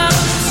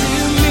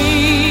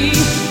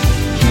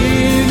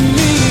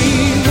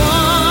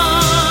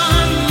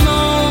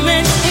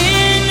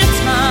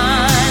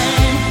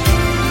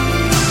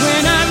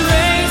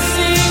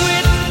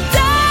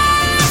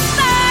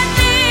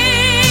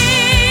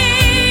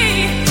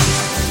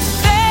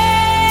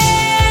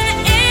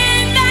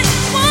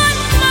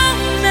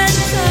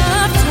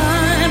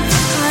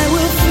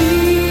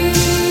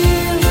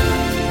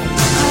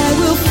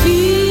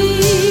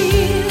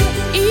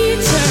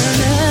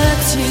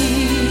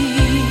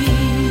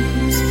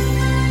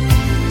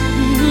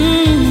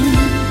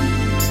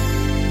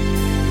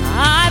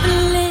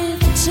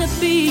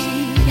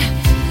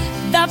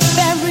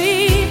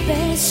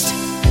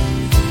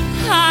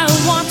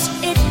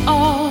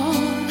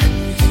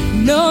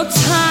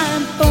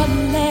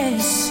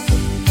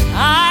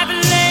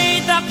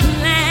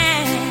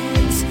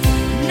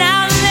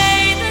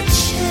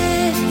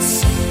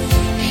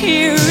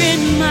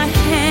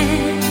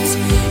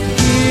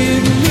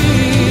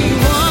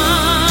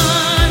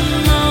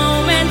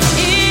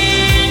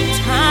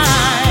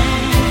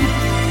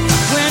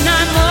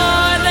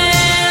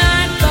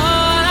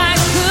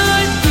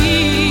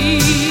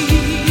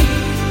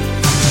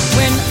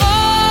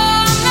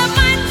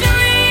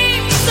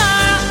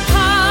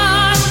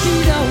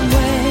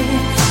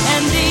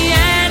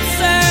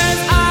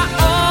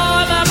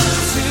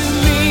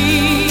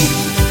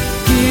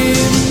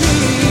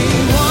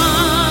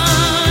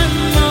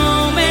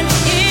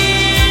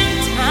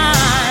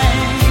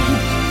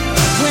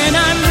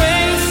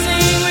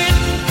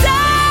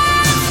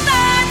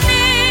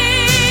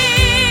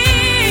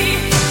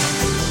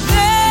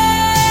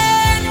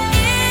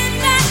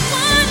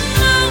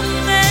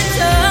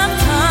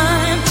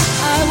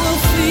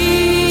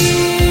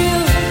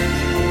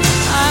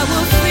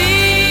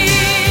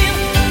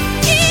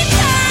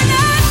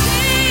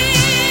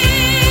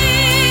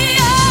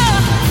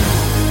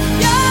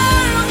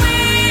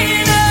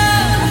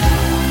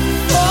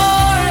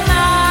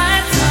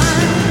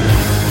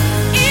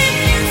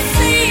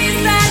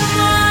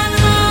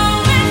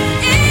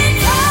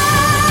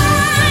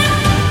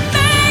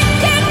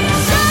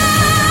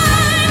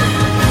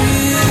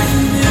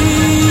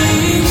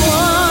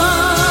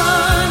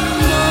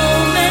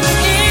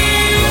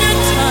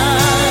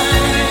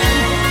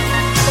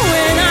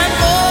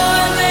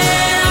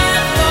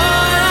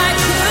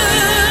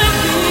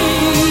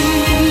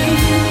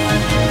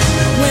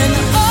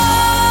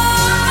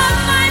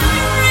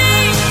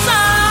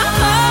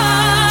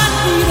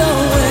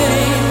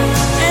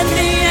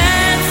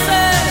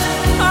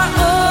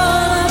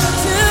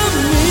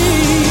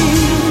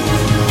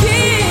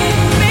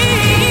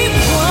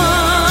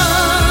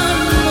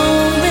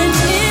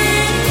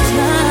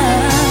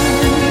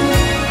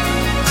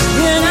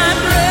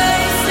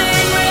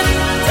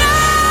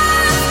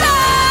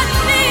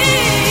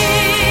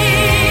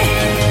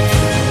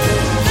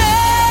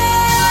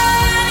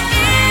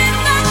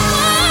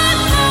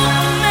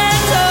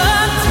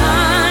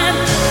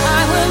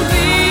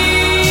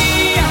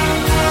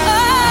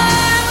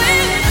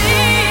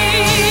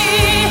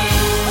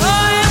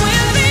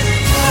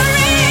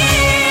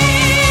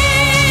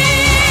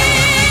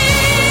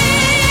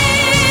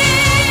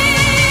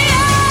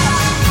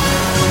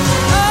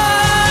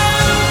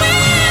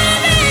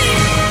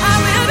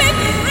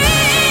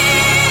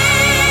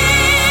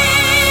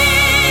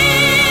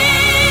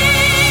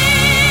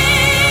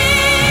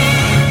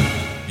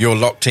You're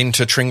locked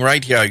into Tring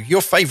Radio, your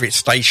favourite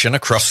station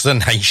across the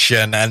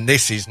nation, and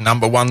this is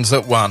Number Ones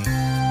at 1.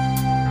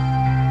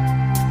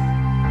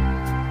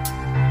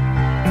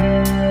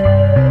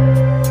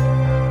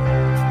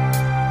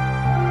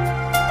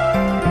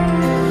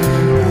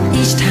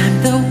 Each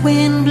time the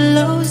wind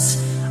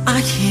blows, I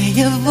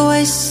hear your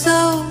voice,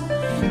 so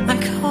I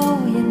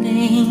call your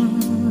name.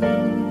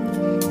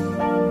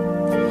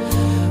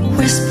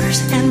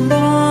 Whispers and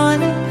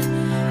warning,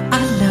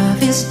 our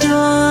love is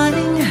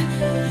dawning.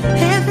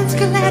 Heaven's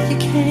glad you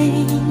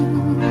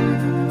came.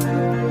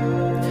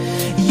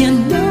 You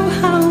know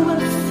how I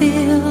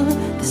feel.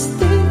 This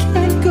thing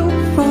can't go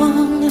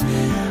wrong.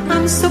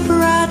 I'm so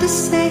proud to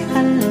say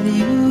I love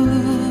you.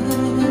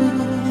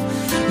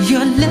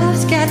 Your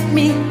love's got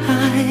me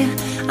high.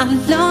 I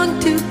long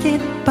to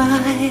get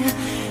by.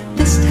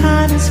 This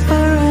time is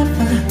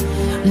forever.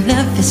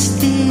 Love is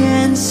the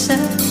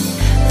answer.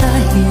 I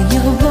hear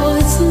your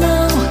voice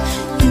now.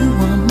 You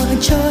are my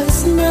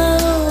choice now.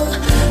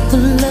 The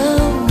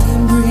love we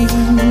bring.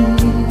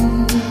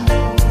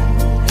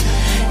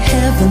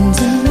 Heaven's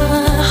in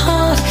my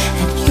heart.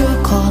 At your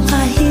call I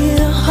hear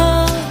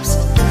harps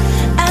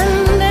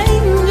and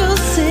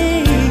angels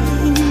sing.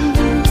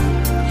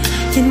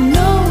 You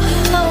know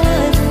how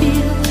I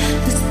feel.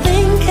 This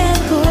thing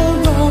can't go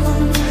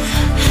wrong.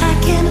 I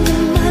can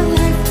live my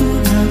life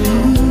without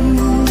you.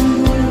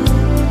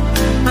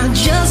 I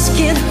just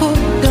can't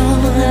hold on.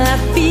 I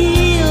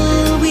feel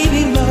we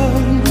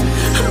belong.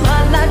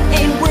 My life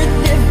ain't worth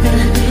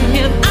living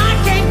if I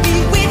can't be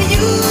with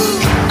you.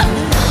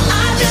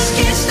 I just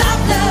can't stop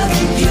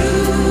loving you.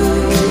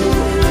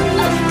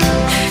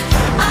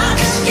 I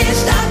just can't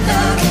stop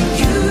loving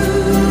you.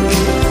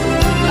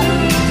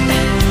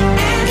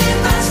 And if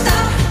I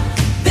stop,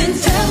 then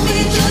tell me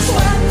just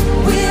what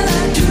will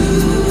I do?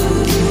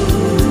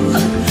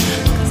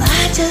 'Cause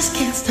I just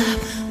can't stop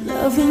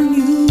loving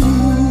you.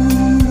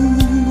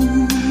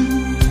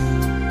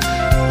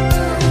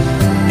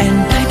 And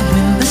night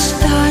when the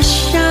stars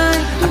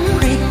shine, I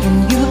pray in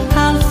you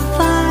I'll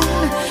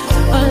find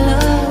a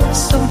love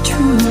so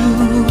true.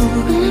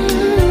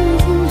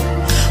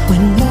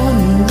 When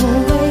morning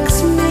awakes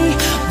me,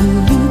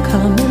 will you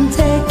come and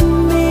take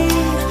me?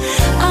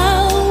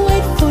 I'll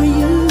wait for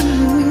you.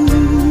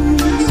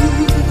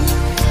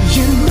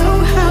 You know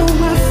how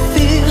I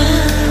feel.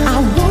 I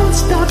won't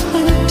stop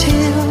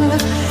until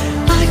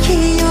I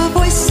hear your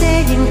voice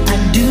saying I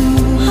do.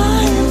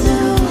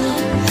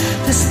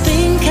 This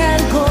thing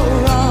can't go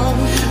wrong.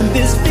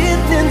 This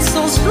feeling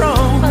so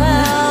strong. Oh,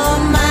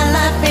 my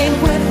life ain't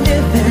worth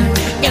living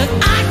if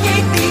I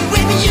can't be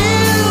with you.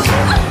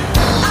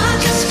 I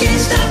just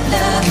can't stop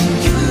loving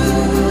you.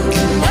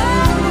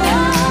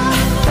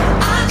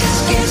 I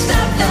just can't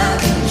stop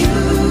loving you.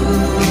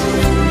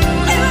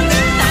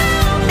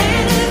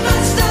 And if I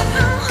stop,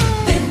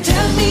 then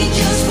tell me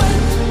just what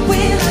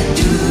will I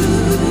do?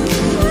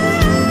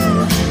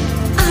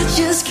 I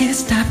just can't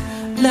stop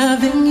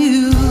loving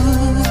you.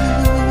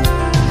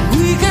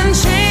 We can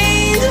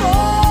change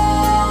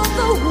all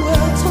the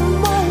world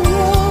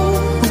tomorrow.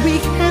 We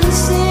can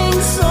sing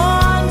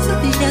songs of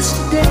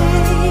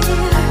yesterday.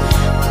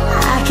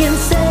 I can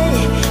say,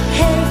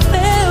 hey,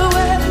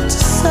 farewell to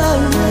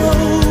sorrow.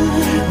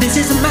 This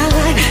is my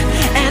life,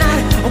 and I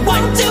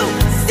want to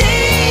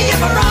see you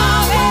for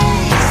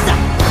always.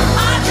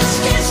 I just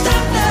can't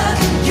stop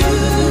loving you.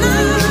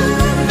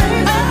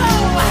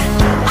 Oh,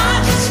 I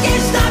just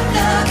can't stop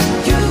loving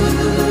you.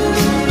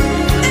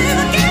 If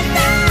I can't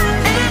stop,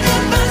 and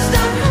if I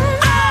stop,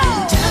 oh,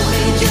 tell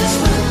me just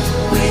what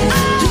will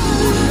I do?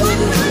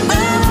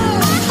 Oh,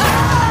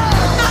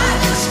 I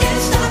just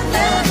can't stop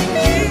loving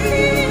you.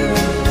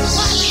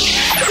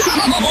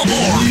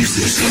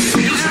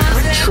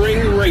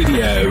 Tring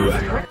Radio.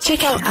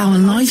 Check out our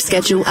live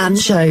schedule and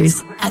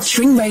shows at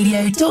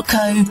tringradio.co.uk.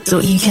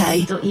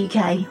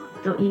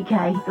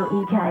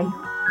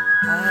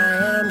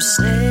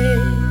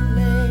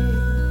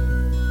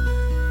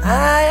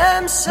 I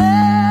am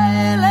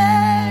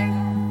sailing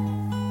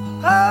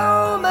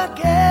home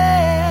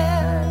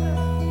again,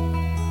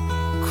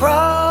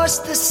 across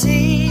the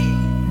sea.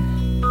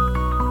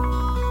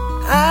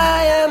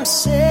 I am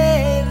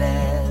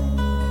sailing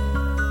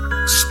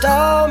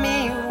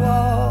stormy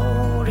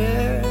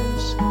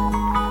waters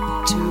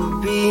to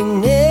be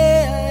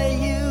near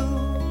you,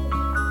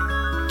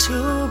 to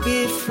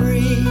be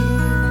free.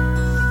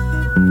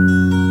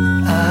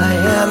 I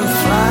am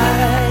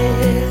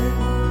flying,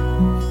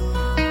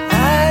 I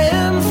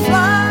am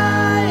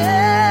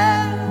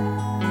flying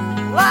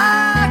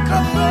like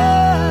a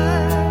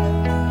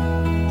bird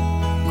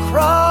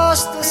across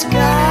the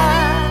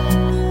sky.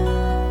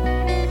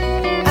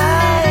 I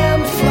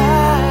am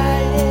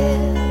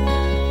flying,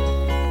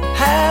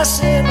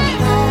 passing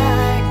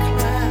high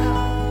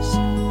clouds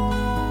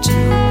to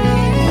be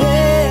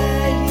near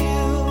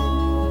you,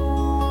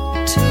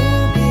 to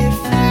be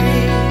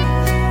free.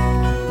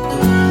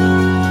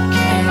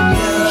 Can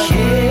you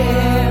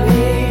hear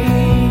me?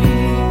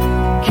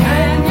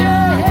 Can you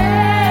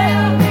hear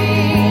me?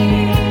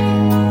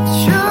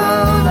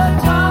 Through the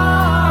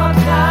dark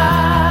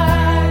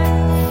night,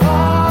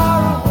 far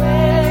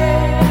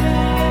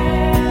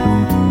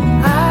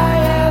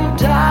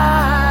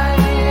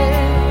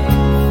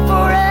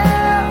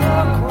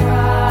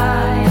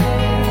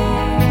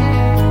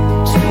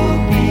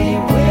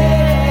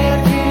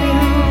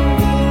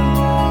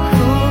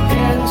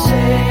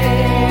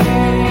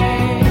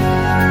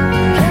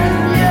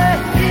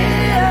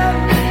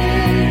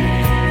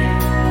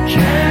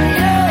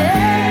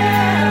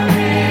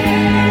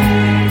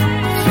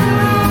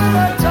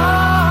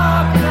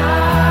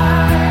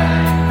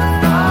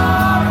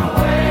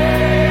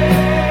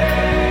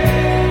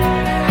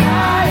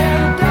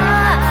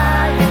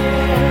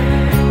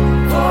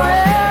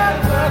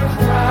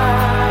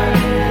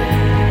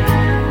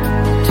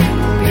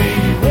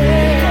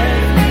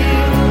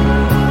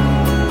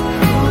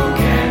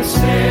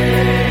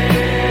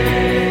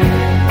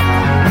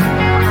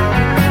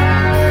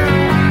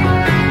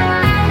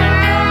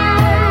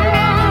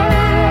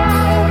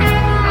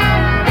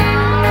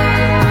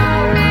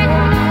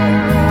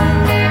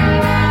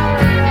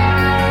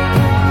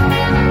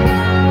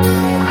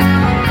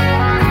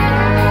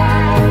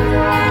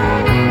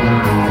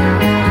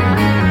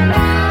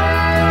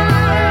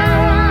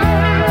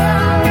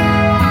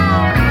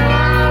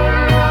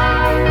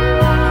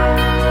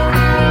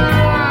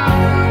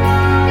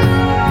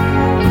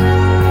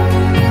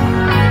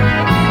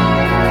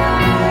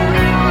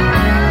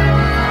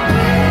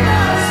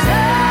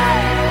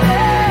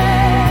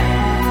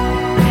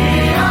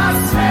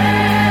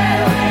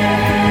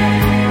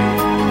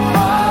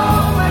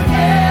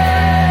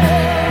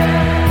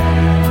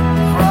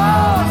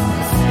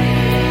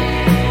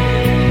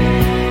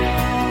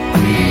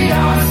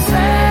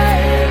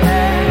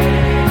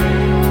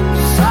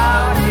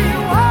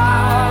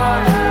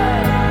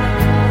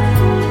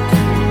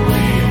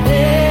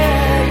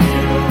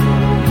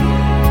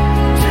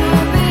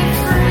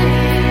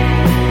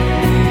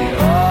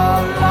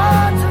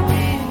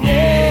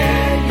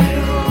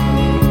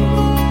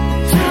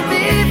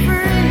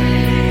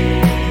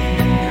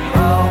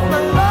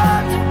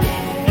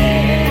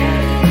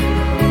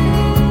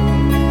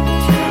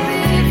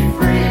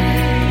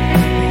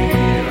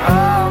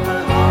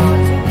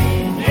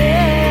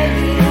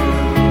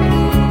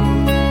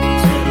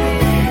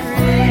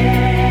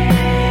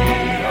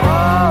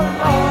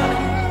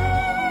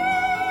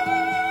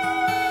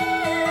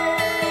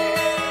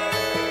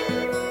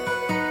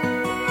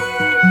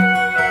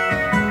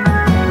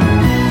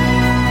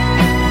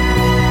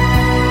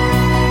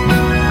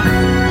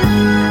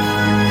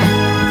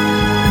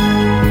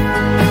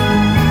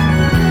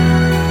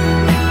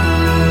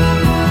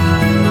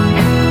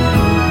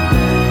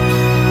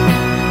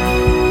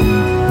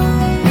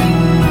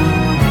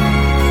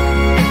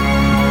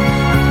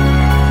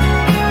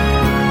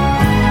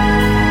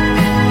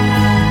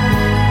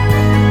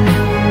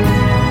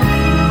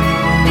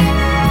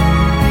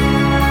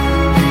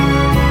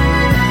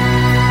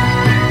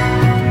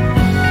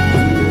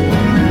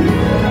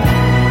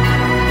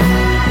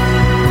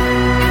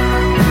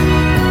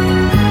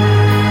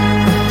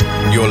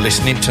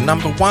listening to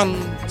Number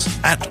Ones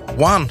at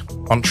 1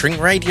 on Tring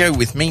Radio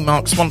with me,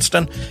 Mark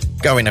Swanston,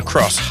 going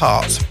across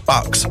hearts,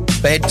 bucks,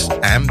 beds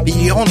and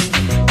beyond.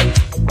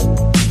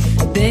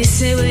 They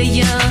say we're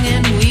young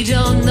and we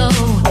don't know,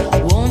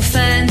 won't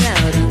find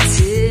out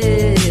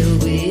until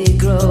we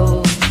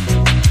grow.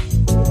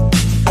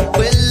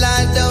 Well,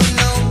 I don't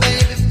know,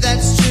 baby, if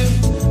that's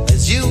true,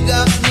 'cause you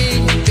got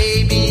me,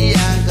 baby,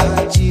 I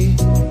got you.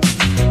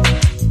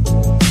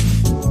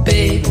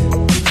 Babe,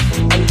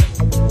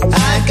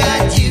 I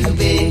got you,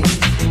 babe.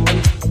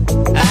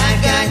 I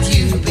got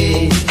you,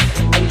 babe.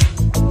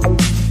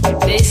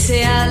 They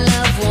say our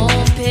love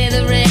won't pay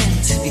the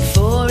rent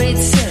before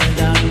it's earned,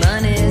 our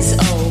money's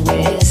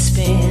always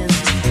spent.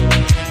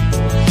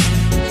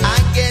 I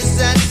guess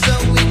that's so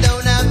we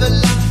don't have a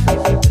lot,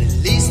 but at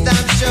least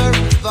I'm sure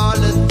of all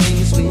the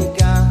things we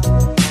got.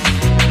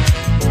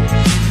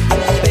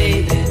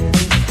 Baby,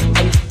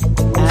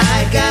 I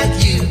got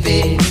you,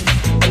 babe.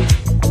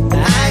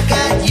 I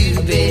got you,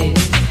 babe.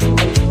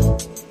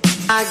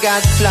 I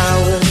got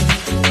flowers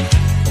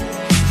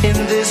in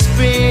the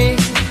spring.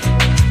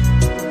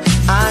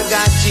 I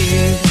got you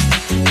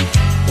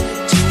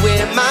to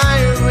wear my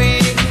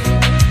ring.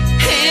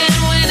 And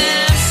when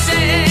I'm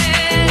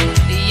sad,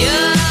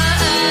 you're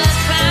a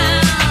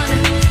clown.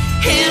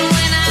 And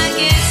when I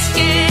get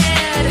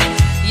scared,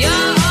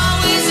 you're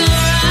always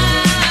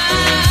around.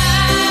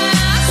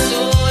 So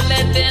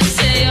let them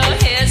say your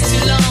hair's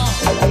too long.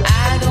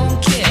 I don't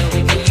care,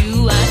 with you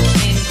I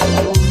can't go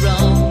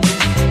wrong.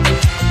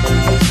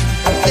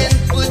 Then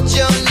put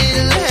your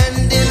little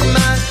hand in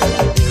mine.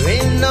 There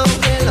ain't no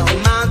hill or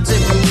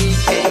mountain we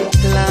can't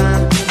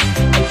climb.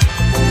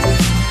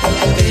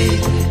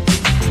 Baby,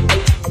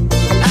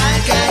 I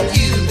got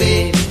you,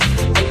 baby.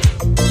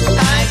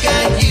 I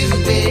got you,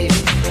 baby.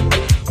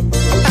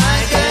 I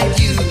got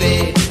you,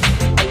 baby.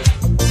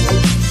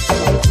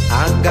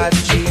 I got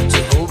you to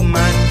hold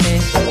my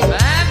hand.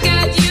 I've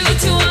got you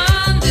to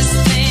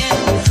understand.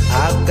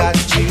 I've got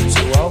you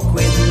to walk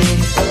with me.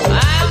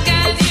 I've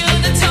got you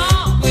to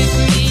talk with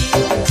me.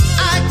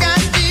 I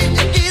got you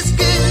to kiss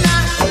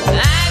goodnight.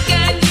 I've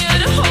got you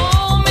to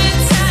hold me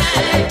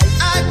tight.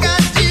 I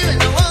got you and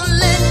I won't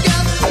let go.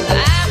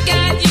 I've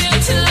got you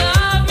to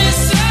love me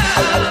so.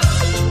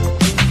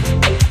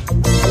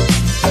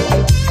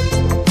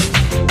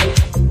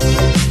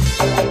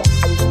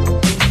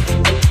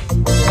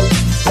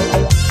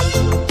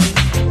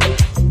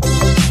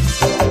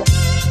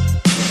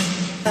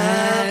 I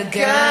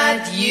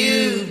got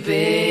you,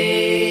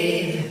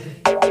 babe.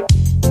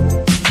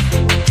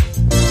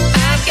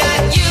 I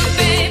got you,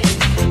 babe.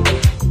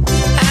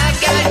 I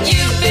got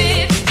you,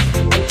 babe.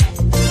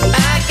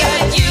 I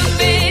got you,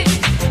 babe.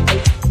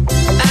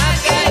 I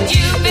got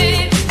you,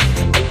 babe.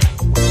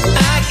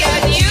 I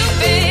got you,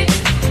 babe.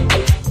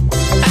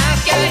 I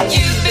got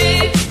you,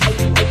 babe.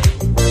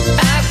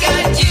 I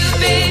got you,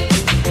 babe.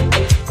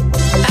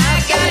 I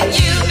got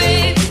you,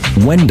 babe.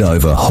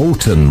 Wendover,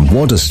 Halton,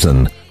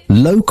 Waddesdon.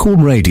 Local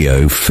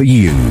radio for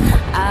you.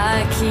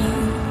 I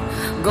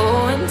keep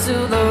going to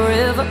the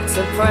river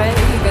to pray,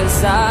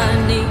 'cause I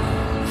need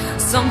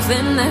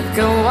something that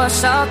can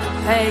wash out the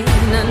pain.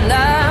 And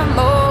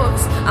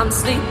I'm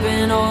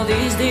sleeping all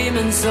these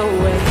demons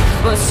away,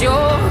 but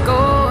your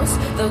ghost,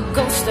 the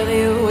ghost of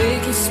you,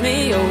 it keeps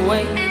me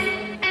awake.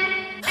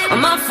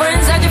 My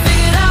friends had you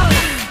figured out,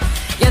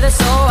 yeah, there's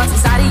so what's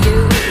inside of you.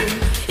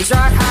 You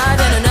tried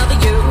hiding another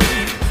you,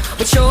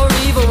 but your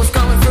evil was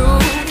coming through.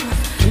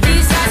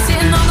 These guys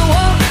sitting on the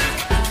wall,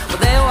 well,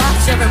 they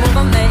watch every move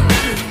I make.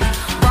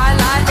 Bright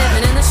light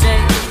living in the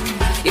shade.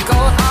 Your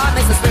cold heart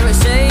makes the spirit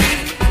shake.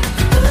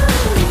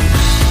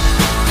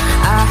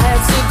 I had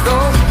to go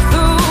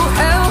through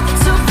hell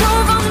to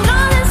prove I'm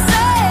not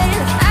insane.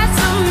 Had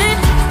to meet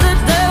the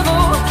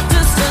devil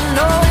just to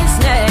know his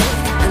name.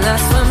 And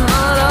that's when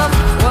my love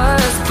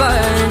was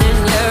burning.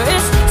 Yeah,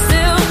 it's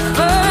still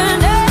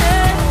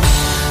burning.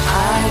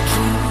 I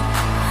keep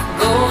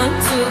going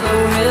to the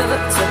river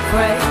to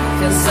pray,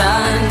 'cause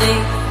I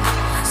need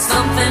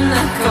something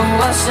that can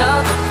wash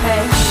out the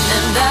pain.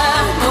 And I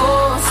know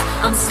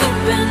I'm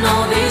sleeping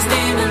all these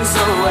demons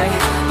away,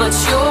 but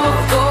your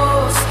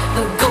ghost,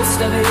 the ghost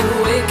of you,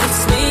 it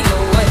keeps me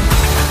awake.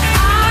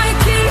 I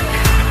keep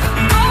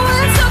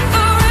going to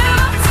the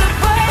river to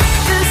pray,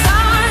 'cause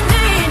I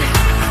need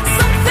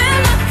something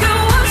that can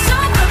wash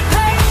out the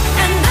pain.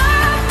 And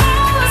I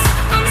know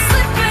I'm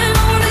sleeping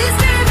all these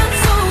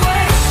demons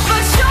away,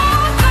 but your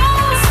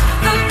ghost,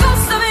 the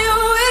ghost of you,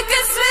 it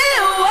keeps me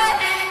awake.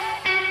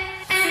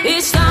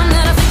 Each time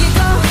that I think you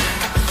go,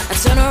 I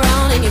turn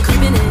around and you're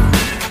creeping in,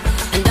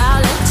 and I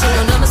let you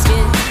under my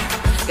skin,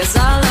 'cause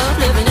I love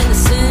living in the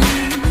sin.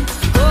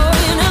 Oh,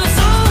 you never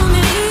told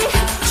me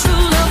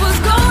true love was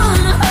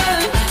gonna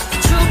hurt,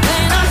 true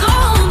pain I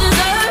don't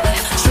deserve,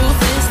 true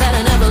things that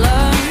I never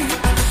learned.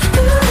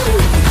 Ooh.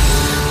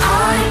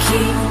 I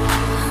keep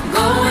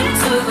going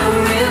to the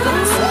river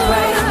to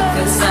pray,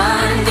 'cause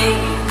I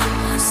need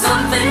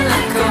something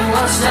that can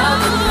wash out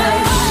the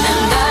pain.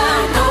 And I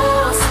know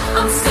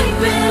I'm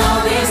sleeping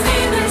all these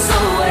demons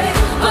away,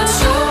 but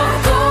your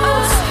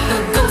ghost, the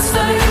ghost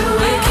of you,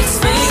 it keeps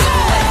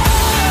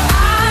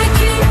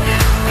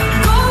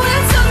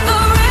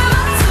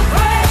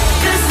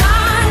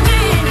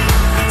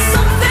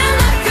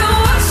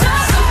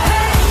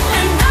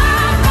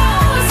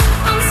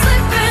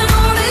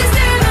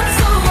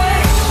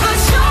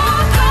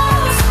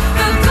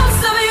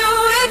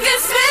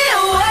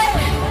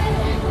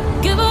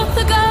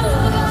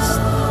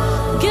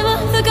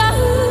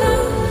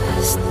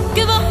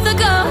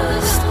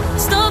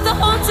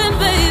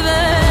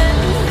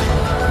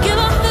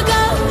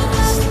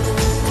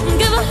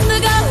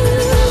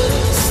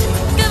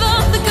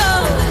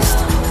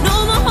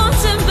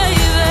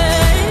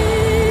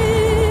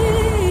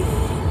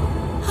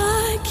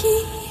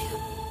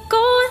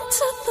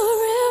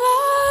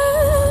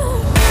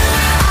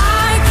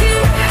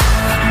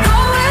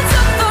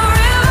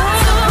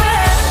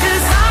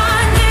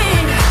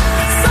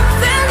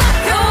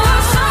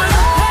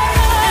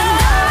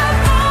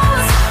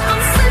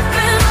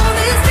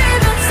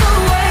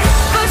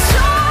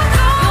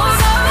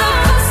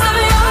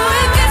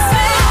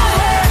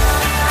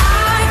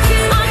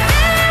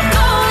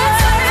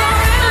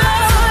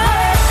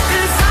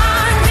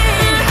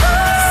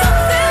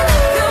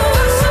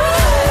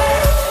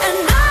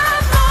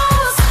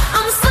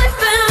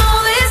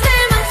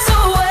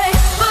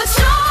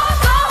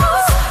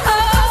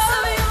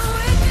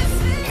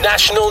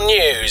national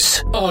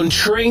news on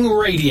Tring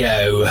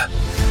Radio.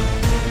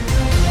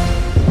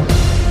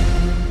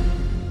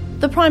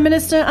 The Prime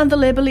Minister and the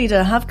Labour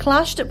leader have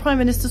clashed at Prime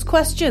Minister's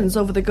questions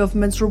over the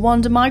government's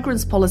Rwanda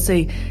migrants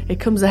policy. It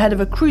comes ahead of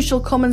a crucial common